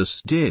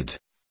Jesus did,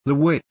 the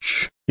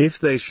which, if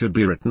they should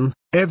be written,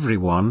 every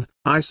one,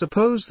 I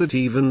suppose that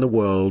even the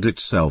world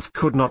itself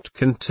could not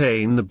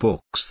contain the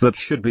books that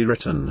should be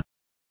written."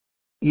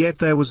 Yet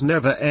there was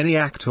never any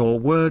act or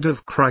word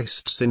of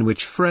Christ's in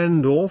which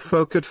friend or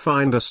foe could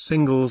find a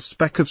single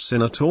speck of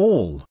sin at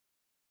all.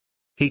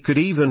 He could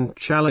even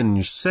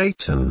challenge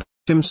Satan,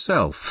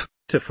 himself,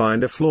 to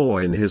find a flaw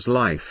in his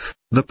life.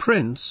 "The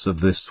prince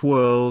of this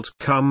world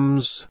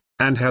comes,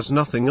 and has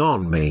nothing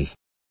on me."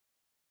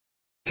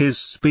 His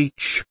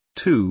speech,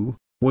 too,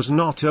 was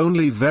not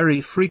only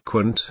very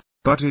frequent,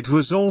 but it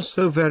was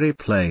also very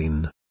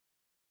plain.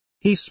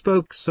 He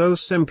spoke so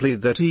simply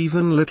that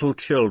even little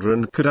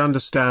children could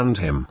understand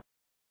him.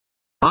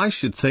 I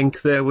should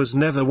think there was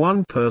never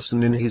one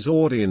person in his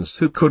audience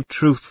who could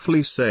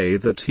truthfully say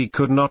that he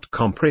could not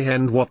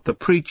comprehend what the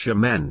preacher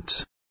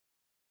meant.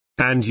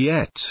 And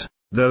yet,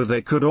 though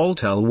they could all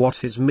tell what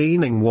his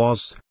meaning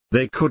was,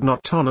 they could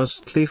not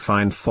honestly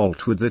find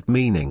fault with that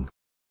meaning.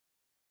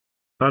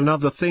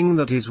 Another thing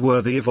that is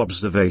worthy of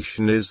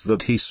observation is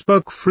that he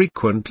spoke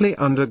frequently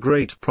under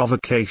great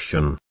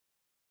provocation.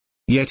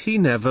 Yet he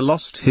never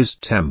lost his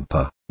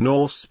temper,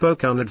 nor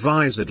spoke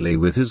unadvisedly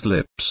with his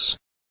lips.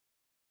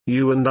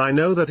 You and I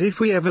know that if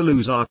we ever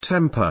lose our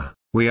temper,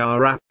 we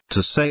are apt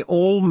to say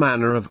all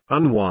manner of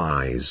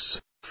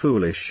unwise,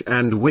 foolish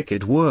and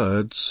wicked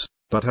words,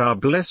 but our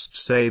blessed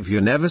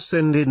Saviour never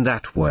sinned in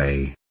that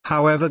way,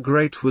 however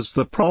great was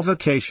the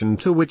provocation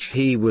to which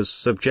he was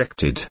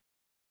subjected.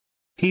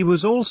 He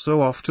was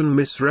also often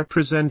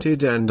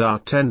misrepresented, and our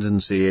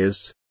tendency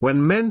is,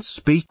 when men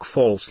speak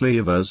falsely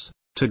of us,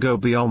 to go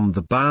beyond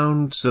the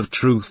bounds of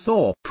truth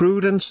or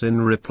prudence in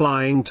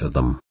replying to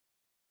them.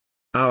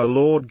 Our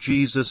Lord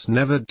Jesus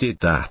never did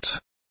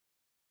that.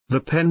 The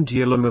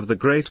pendulum of the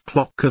great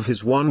clock of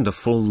his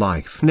wonderful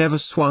life never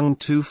swung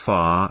too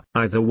far,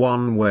 either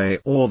one way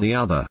or the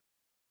other.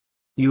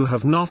 You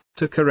have not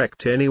to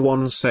correct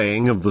anyone's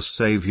saying of the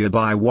Saviour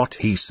by what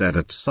he said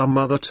at some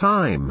other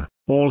time.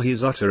 All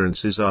his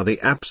utterances are the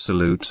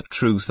absolute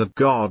truth of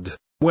God,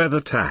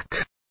 whether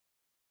taken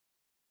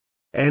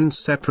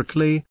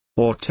separately,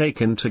 or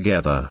taken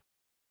together.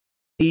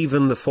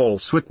 Even the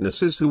false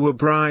witnesses who were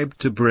bribed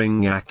to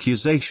bring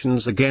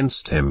accusations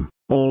against him,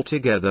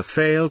 altogether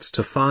failed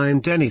to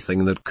find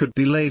anything that could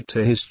be laid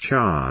to his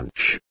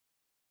charge.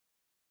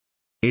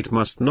 It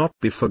must not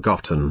be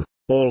forgotten,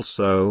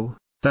 also,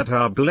 that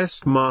our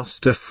blessed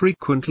Master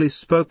frequently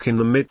spoke in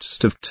the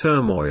midst of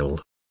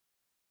turmoil.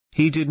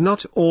 He did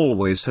not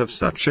always have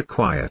such a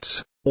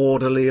quiet,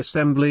 orderly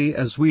assembly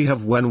as we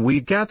have when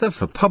we gather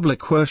for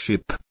public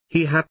worship.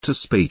 He had to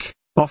speak,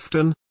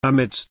 often,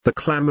 amidst the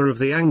clamor of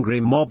the angry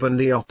mob and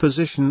the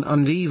opposition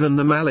and even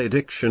the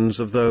maledictions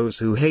of those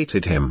who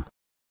hated him.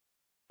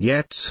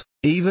 Yet,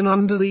 even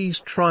under these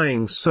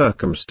trying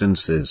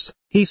circumstances,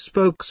 he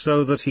spoke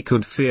so that he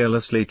could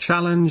fearlessly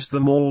challenge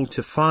them all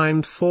to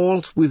find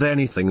fault with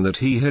anything that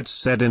he had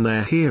said in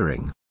their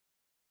hearing.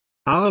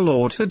 Our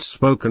Lord had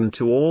spoken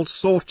to all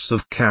sorts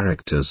of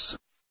characters,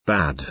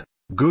 bad,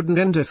 good and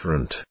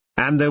indifferent,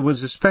 and there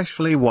was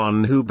especially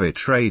one who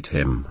betrayed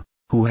him,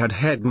 who had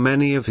had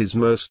many of his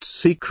most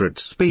secret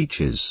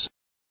speeches.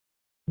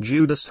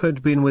 Judas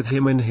had been with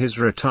him in his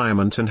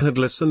retirement and had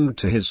listened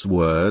to his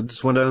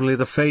words when only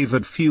the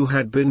favored few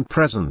had been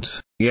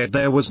present, yet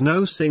there was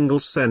no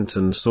single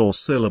sentence or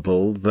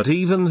syllable that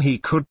even he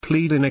could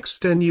plead in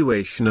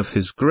extenuation of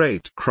his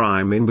great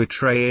crime in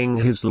betraying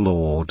his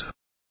Lord.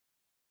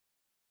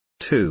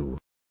 2.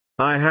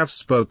 I have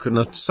spoken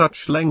at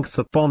such length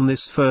upon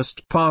this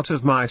first part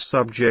of my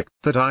subject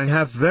that I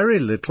have very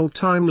little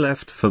time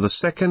left for the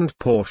second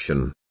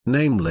portion,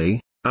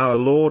 namely, our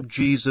Lord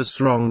Jesus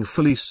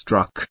wrongfully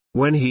struck.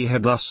 When he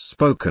had thus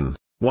spoken,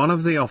 one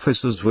of the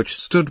officers which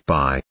stood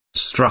by,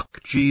 struck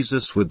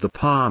Jesus with the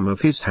palm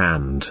of his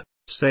hand,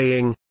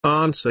 saying,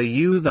 Answer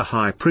you the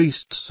high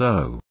priest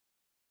so?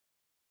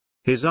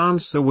 His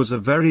answer was a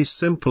very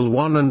simple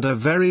one and a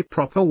very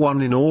proper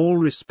one in all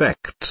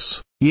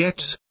respects,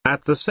 yet,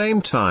 at the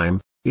same time,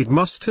 it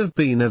must have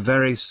been a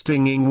very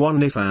stinging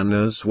one if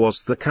Annas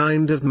was the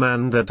kind of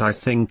man that I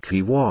think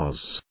he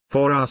was,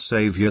 For our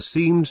Saviour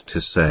seemed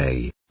to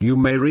say, you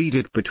may read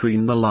it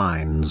between the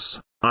lines,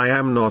 I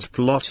am not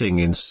plotting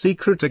in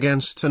secret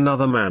against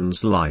another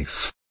man's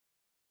life.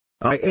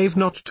 I have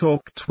not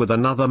talked with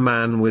another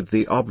man with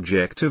the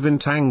object of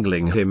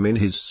entangling him in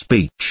his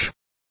speech.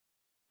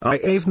 I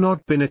have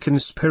not been a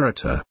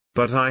conspirator,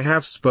 but I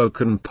have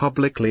spoken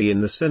publicly in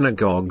the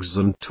synagogues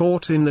and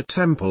taught in the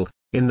temple,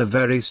 in the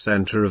very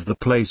center of the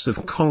place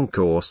of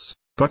concourse,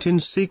 but in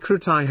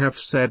secret I have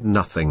said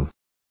nothing.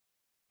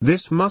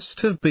 This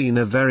must have been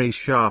a very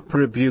sharp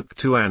rebuke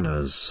to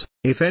Annas,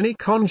 if any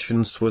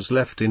conscience was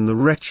left in the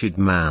wretched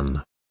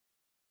man.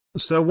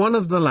 So one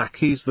of the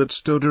lackeys that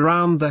stood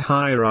around the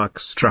hierarch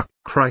struck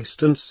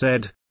Christ and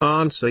said,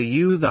 Answer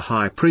you the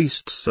high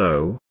priest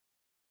so?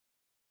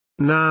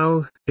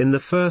 Now, in the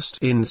first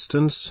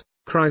instance,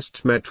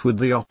 Christ met with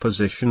the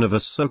opposition of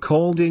a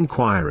so-called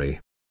inquiry.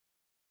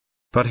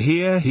 But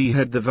here he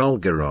had the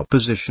vulgar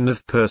opposition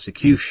of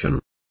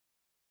persecution.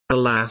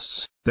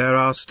 Alas, there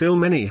are still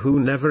many who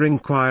never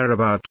inquire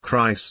about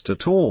Christ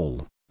at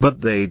all,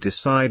 but they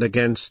decide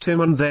against him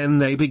and then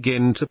they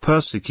begin to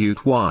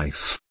persecute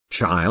wife,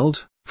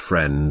 child,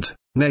 friend,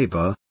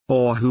 neighbor,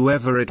 or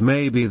whoever it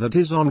may be that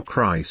is on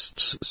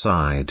Christ's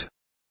side.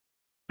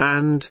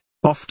 And,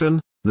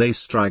 often, they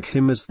strike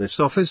him as this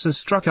officer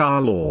struck our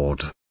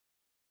Lord.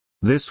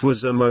 This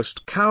was a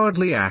most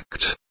cowardly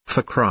act,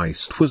 for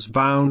Christ was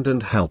bound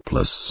and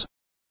helpless.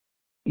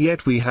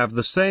 Yet we have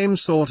the same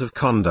sort of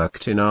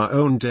conduct in our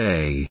own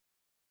day.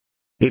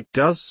 It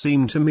does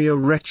seem to me a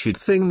wretched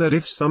thing that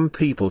if some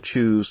people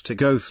choose to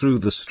go through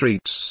the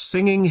streets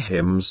singing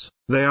hymns,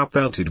 they are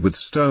pelted with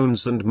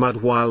stones and mud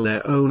while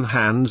their own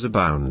hands are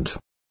bound.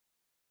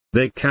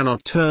 They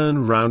cannot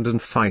turn round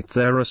and fight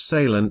their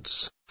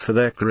assailants, for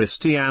their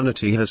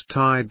Christianity has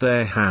tied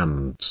their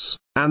hands,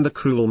 and the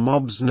cruel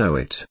mobs know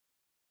it.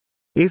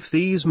 If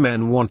these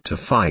men want to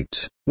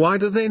fight, why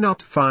do they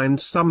not find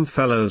some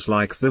fellows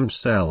like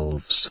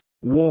themselves,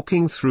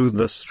 walking through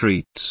the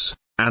streets,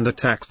 and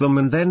attack them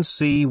and then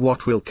see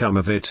what will come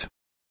of it?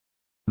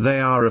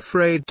 They are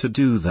afraid to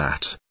do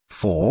that,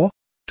 for,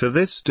 to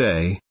this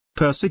day,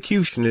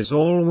 persecution is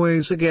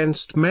always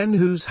against men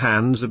whose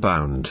hands are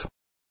bound.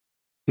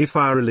 If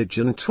our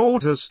religion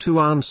taught us to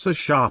answer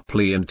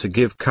sharply and to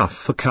give cuff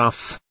for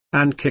cuff,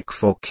 and kick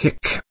for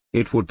kick,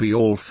 it would be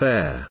all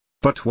fair.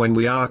 But when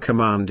we are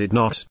commanded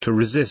not to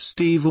resist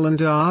evil and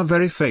our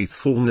very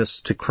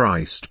faithfulness to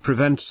Christ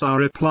prevents our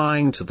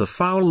replying to the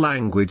foul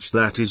language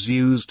that is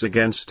used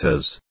against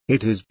us,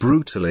 it is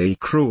brutally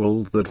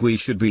cruel that we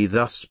should be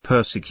thus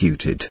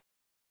persecuted.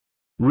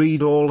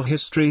 Read all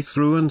history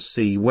through and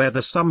see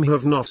whether some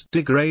have not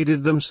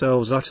degraded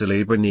themselves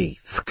utterly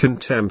beneath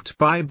contempt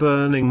by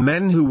burning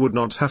men who would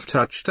not have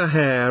touched a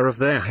hair of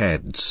their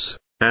heads,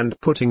 and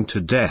putting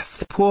to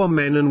death poor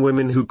men and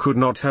women who could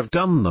not have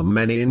done them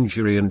any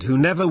injury and who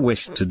never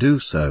wished to do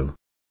so.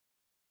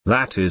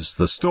 That is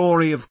the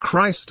story of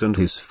Christ and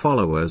his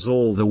followers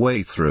all the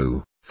way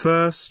through.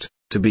 First,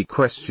 to be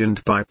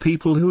questioned by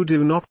people who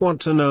do not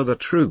want to know the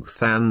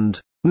truth,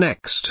 and,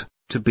 next,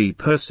 to be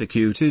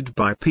persecuted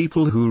by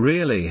people who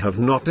really have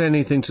not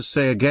anything to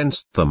say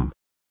against them.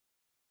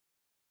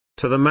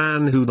 To the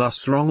man who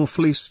thus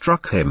wrongfully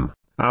struck him,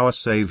 our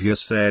Saviour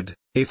said,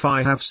 If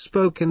I have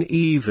spoken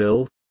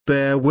evil,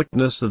 bear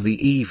witness of the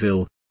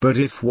evil, but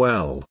if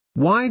well,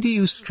 why do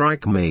you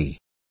strike me?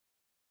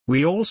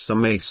 We also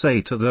may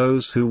say to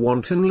those who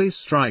wantonly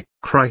strike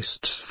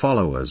Christ's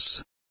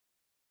followers,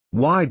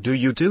 Why do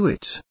you do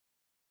it?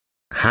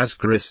 Has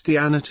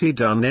Christianity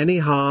done any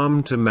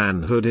harm to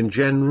manhood in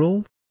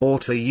general, or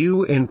to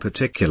you in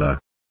particular?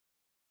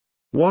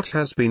 What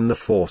has been the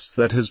force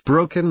that has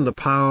broken the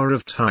power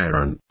of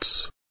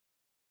tyrants?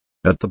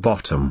 At the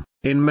bottom,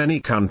 in many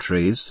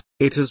countries,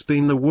 it has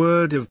been the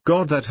word of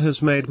God that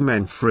has made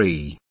men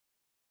free.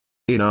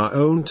 In our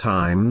own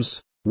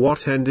times,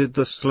 what ended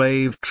the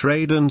slave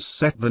trade and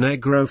set the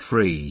Negro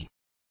free?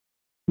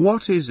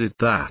 What is it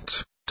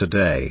that,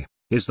 today,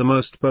 is the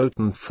most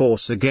potent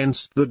force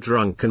against the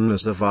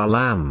drunkenness of our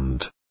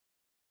land?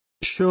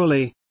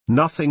 Surely,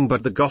 nothing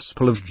but the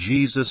gospel of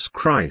Jesus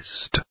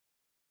Christ.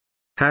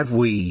 Have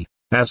we,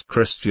 as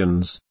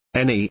Christians,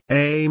 any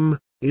aim,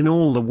 in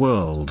all the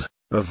world,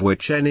 of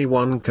which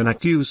anyone can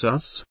accuse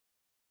us?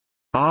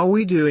 Are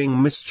we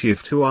doing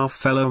mischief to our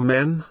fellow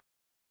men?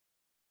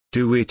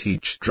 Do we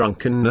teach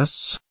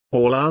drunkenness,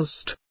 or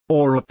lust,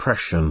 or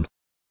oppression?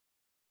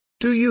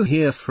 Do you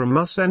hear from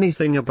us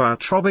anything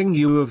about robbing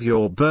you of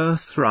your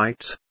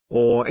birthright,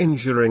 or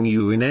injuring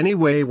you in any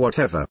way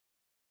whatever?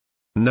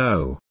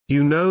 No,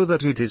 you know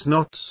that it is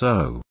not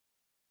so.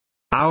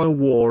 Our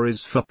war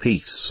is for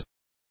peace.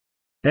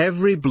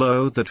 Every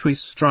blow that we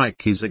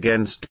strike is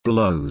against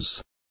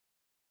blows.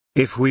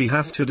 If we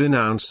have to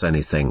denounce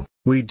anything,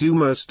 we do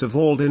most of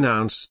all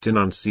denounce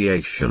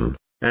denunciation,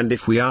 and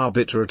if we are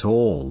bitter at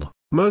all,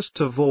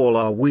 most of all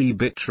are we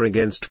bitter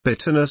against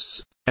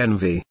bitterness,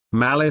 envy,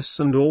 malice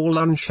and all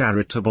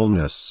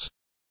uncharitableness.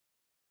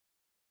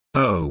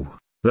 Oh,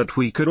 that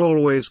we could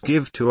always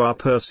give to our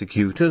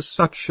persecutors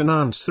such an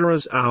answer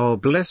as our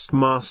blessed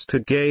Master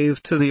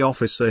gave to the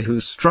officer who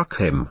struck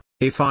him: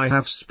 "If I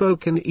have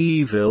spoken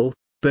evil,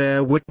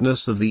 bear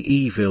witness of the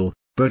evil,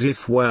 but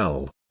if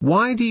well,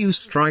 why do you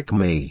strike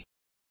me?"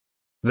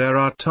 There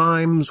are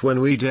times when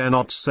we dare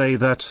not say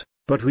that,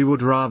 but we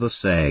would rather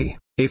say,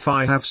 "If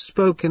I have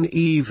spoken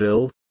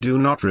evil, do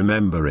not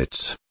remember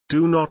it,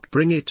 do not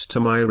bring it to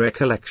my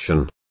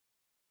recollection.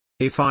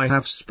 If I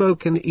have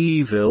spoken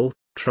evil,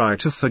 try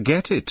to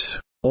forget it,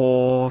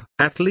 or,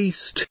 at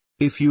least,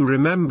 if you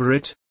remember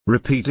it,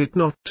 repeat it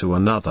not to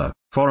another,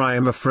 for I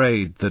am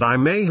afraid that I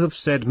may have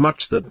said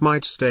much that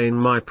might stain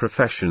my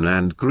profession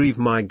and grieve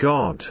my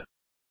God."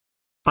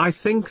 I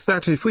think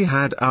that if we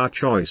had our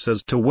choice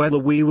as to whether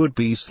we would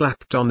be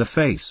slapped on the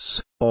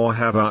face, or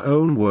have our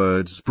own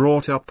words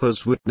brought up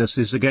as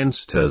witnesses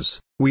against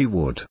us, we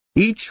would,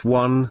 each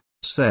one,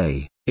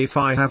 say, "If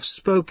I have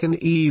spoken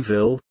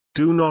evil,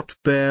 do not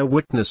bear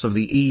witness of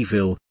the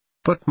evil,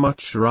 but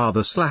much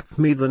rather slap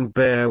me than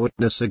bear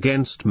witness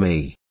against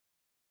me."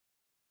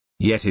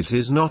 Yet it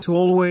is not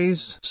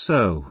always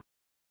so.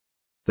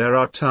 There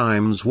are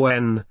times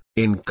when,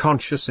 in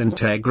conscious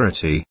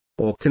integrity,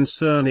 or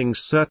concerning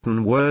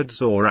certain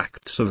words or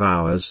acts of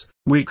ours,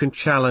 we can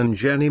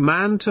challenge any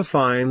man to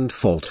find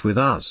fault with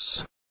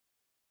us.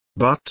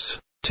 But,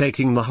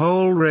 taking the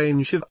whole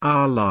range of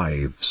our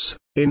lives,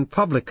 in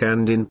public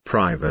and in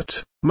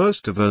private,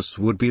 most of us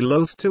would be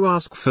loath to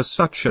ask for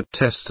such a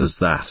test as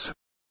that.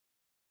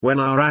 When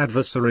our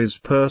adversaries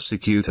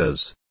persecute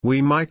us,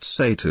 we might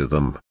say to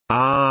them,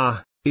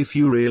 "Ah, if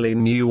you really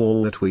knew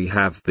all that we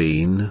have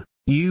been,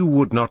 you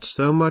would not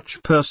so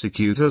much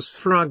persecute us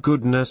for our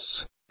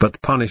goodness,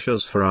 but punish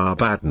us for our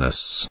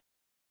badness."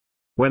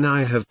 When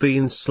I have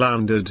been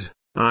slandered,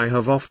 I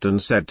have often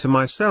said to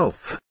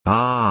myself,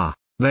 "Ah,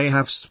 they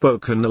have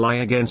spoken a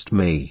lie against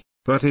me,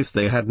 but if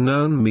they had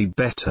known me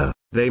better,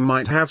 they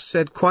might have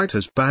said quite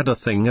as bad a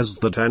thing as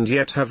that and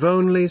yet have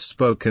only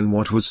spoken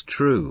what was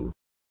true."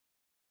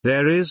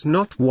 There is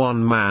not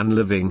one man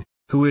living,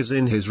 who is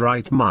in his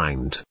right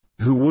mind,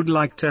 who would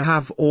like to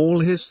have all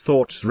his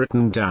thoughts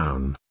written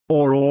down,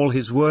 or all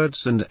his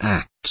words and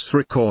acts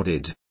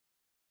recorded.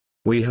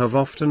 We have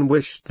often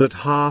wished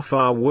that half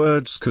our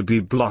words could be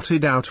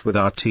blotted out with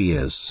our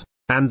tears,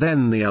 and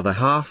then the other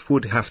half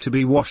would have to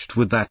be washed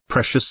with that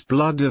precious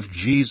blood of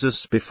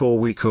Jesus before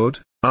we could,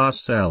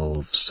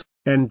 ourselves,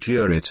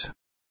 endure it.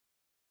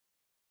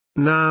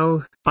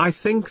 Now, I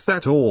think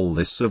that all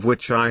this of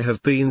which I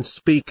have been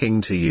speaking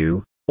to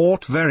you,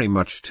 ought very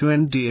much to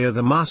endear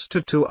the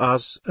Master to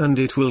us, and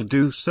it will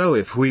do so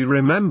if we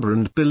remember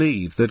and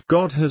believe that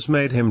God has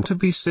made him to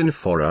be sin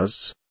for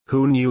us,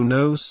 who knew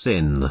no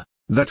sin,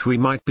 that we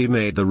might be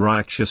made the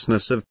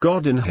righteousness of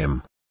God in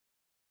him.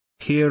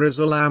 Here is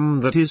a lamb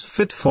that is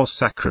fit for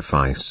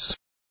sacrifice.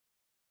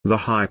 The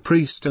high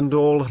priest and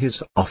all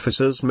his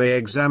officers may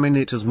examine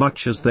it as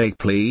much as they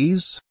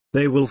please,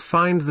 they will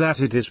find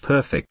that it is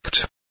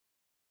perfect.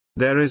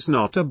 There is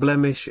not a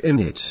blemish in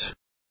it.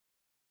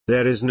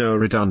 There is no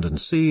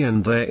redundancy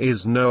and there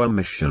is no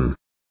omission.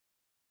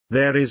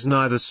 There is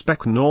neither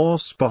speck nor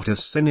spot of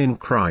sin in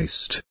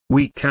Christ,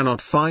 we cannot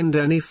find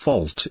any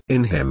fault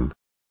in him.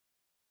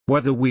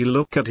 Whether we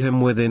look at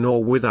him within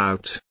or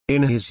without,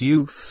 in his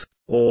youth,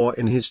 or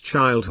in his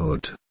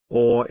childhood,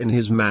 or in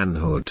his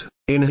manhood,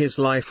 in his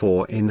life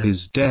or in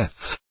his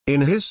death,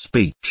 in his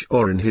speech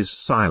or in his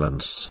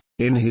silence,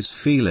 in his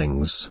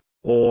feelings,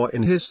 or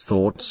in his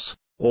thoughts,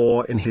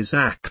 or in his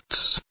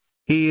acts,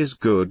 he is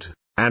good,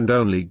 and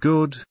only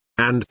good,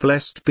 and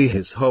blessed be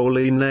his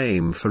holy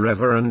name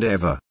forever and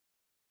ever.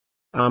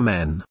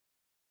 Amen.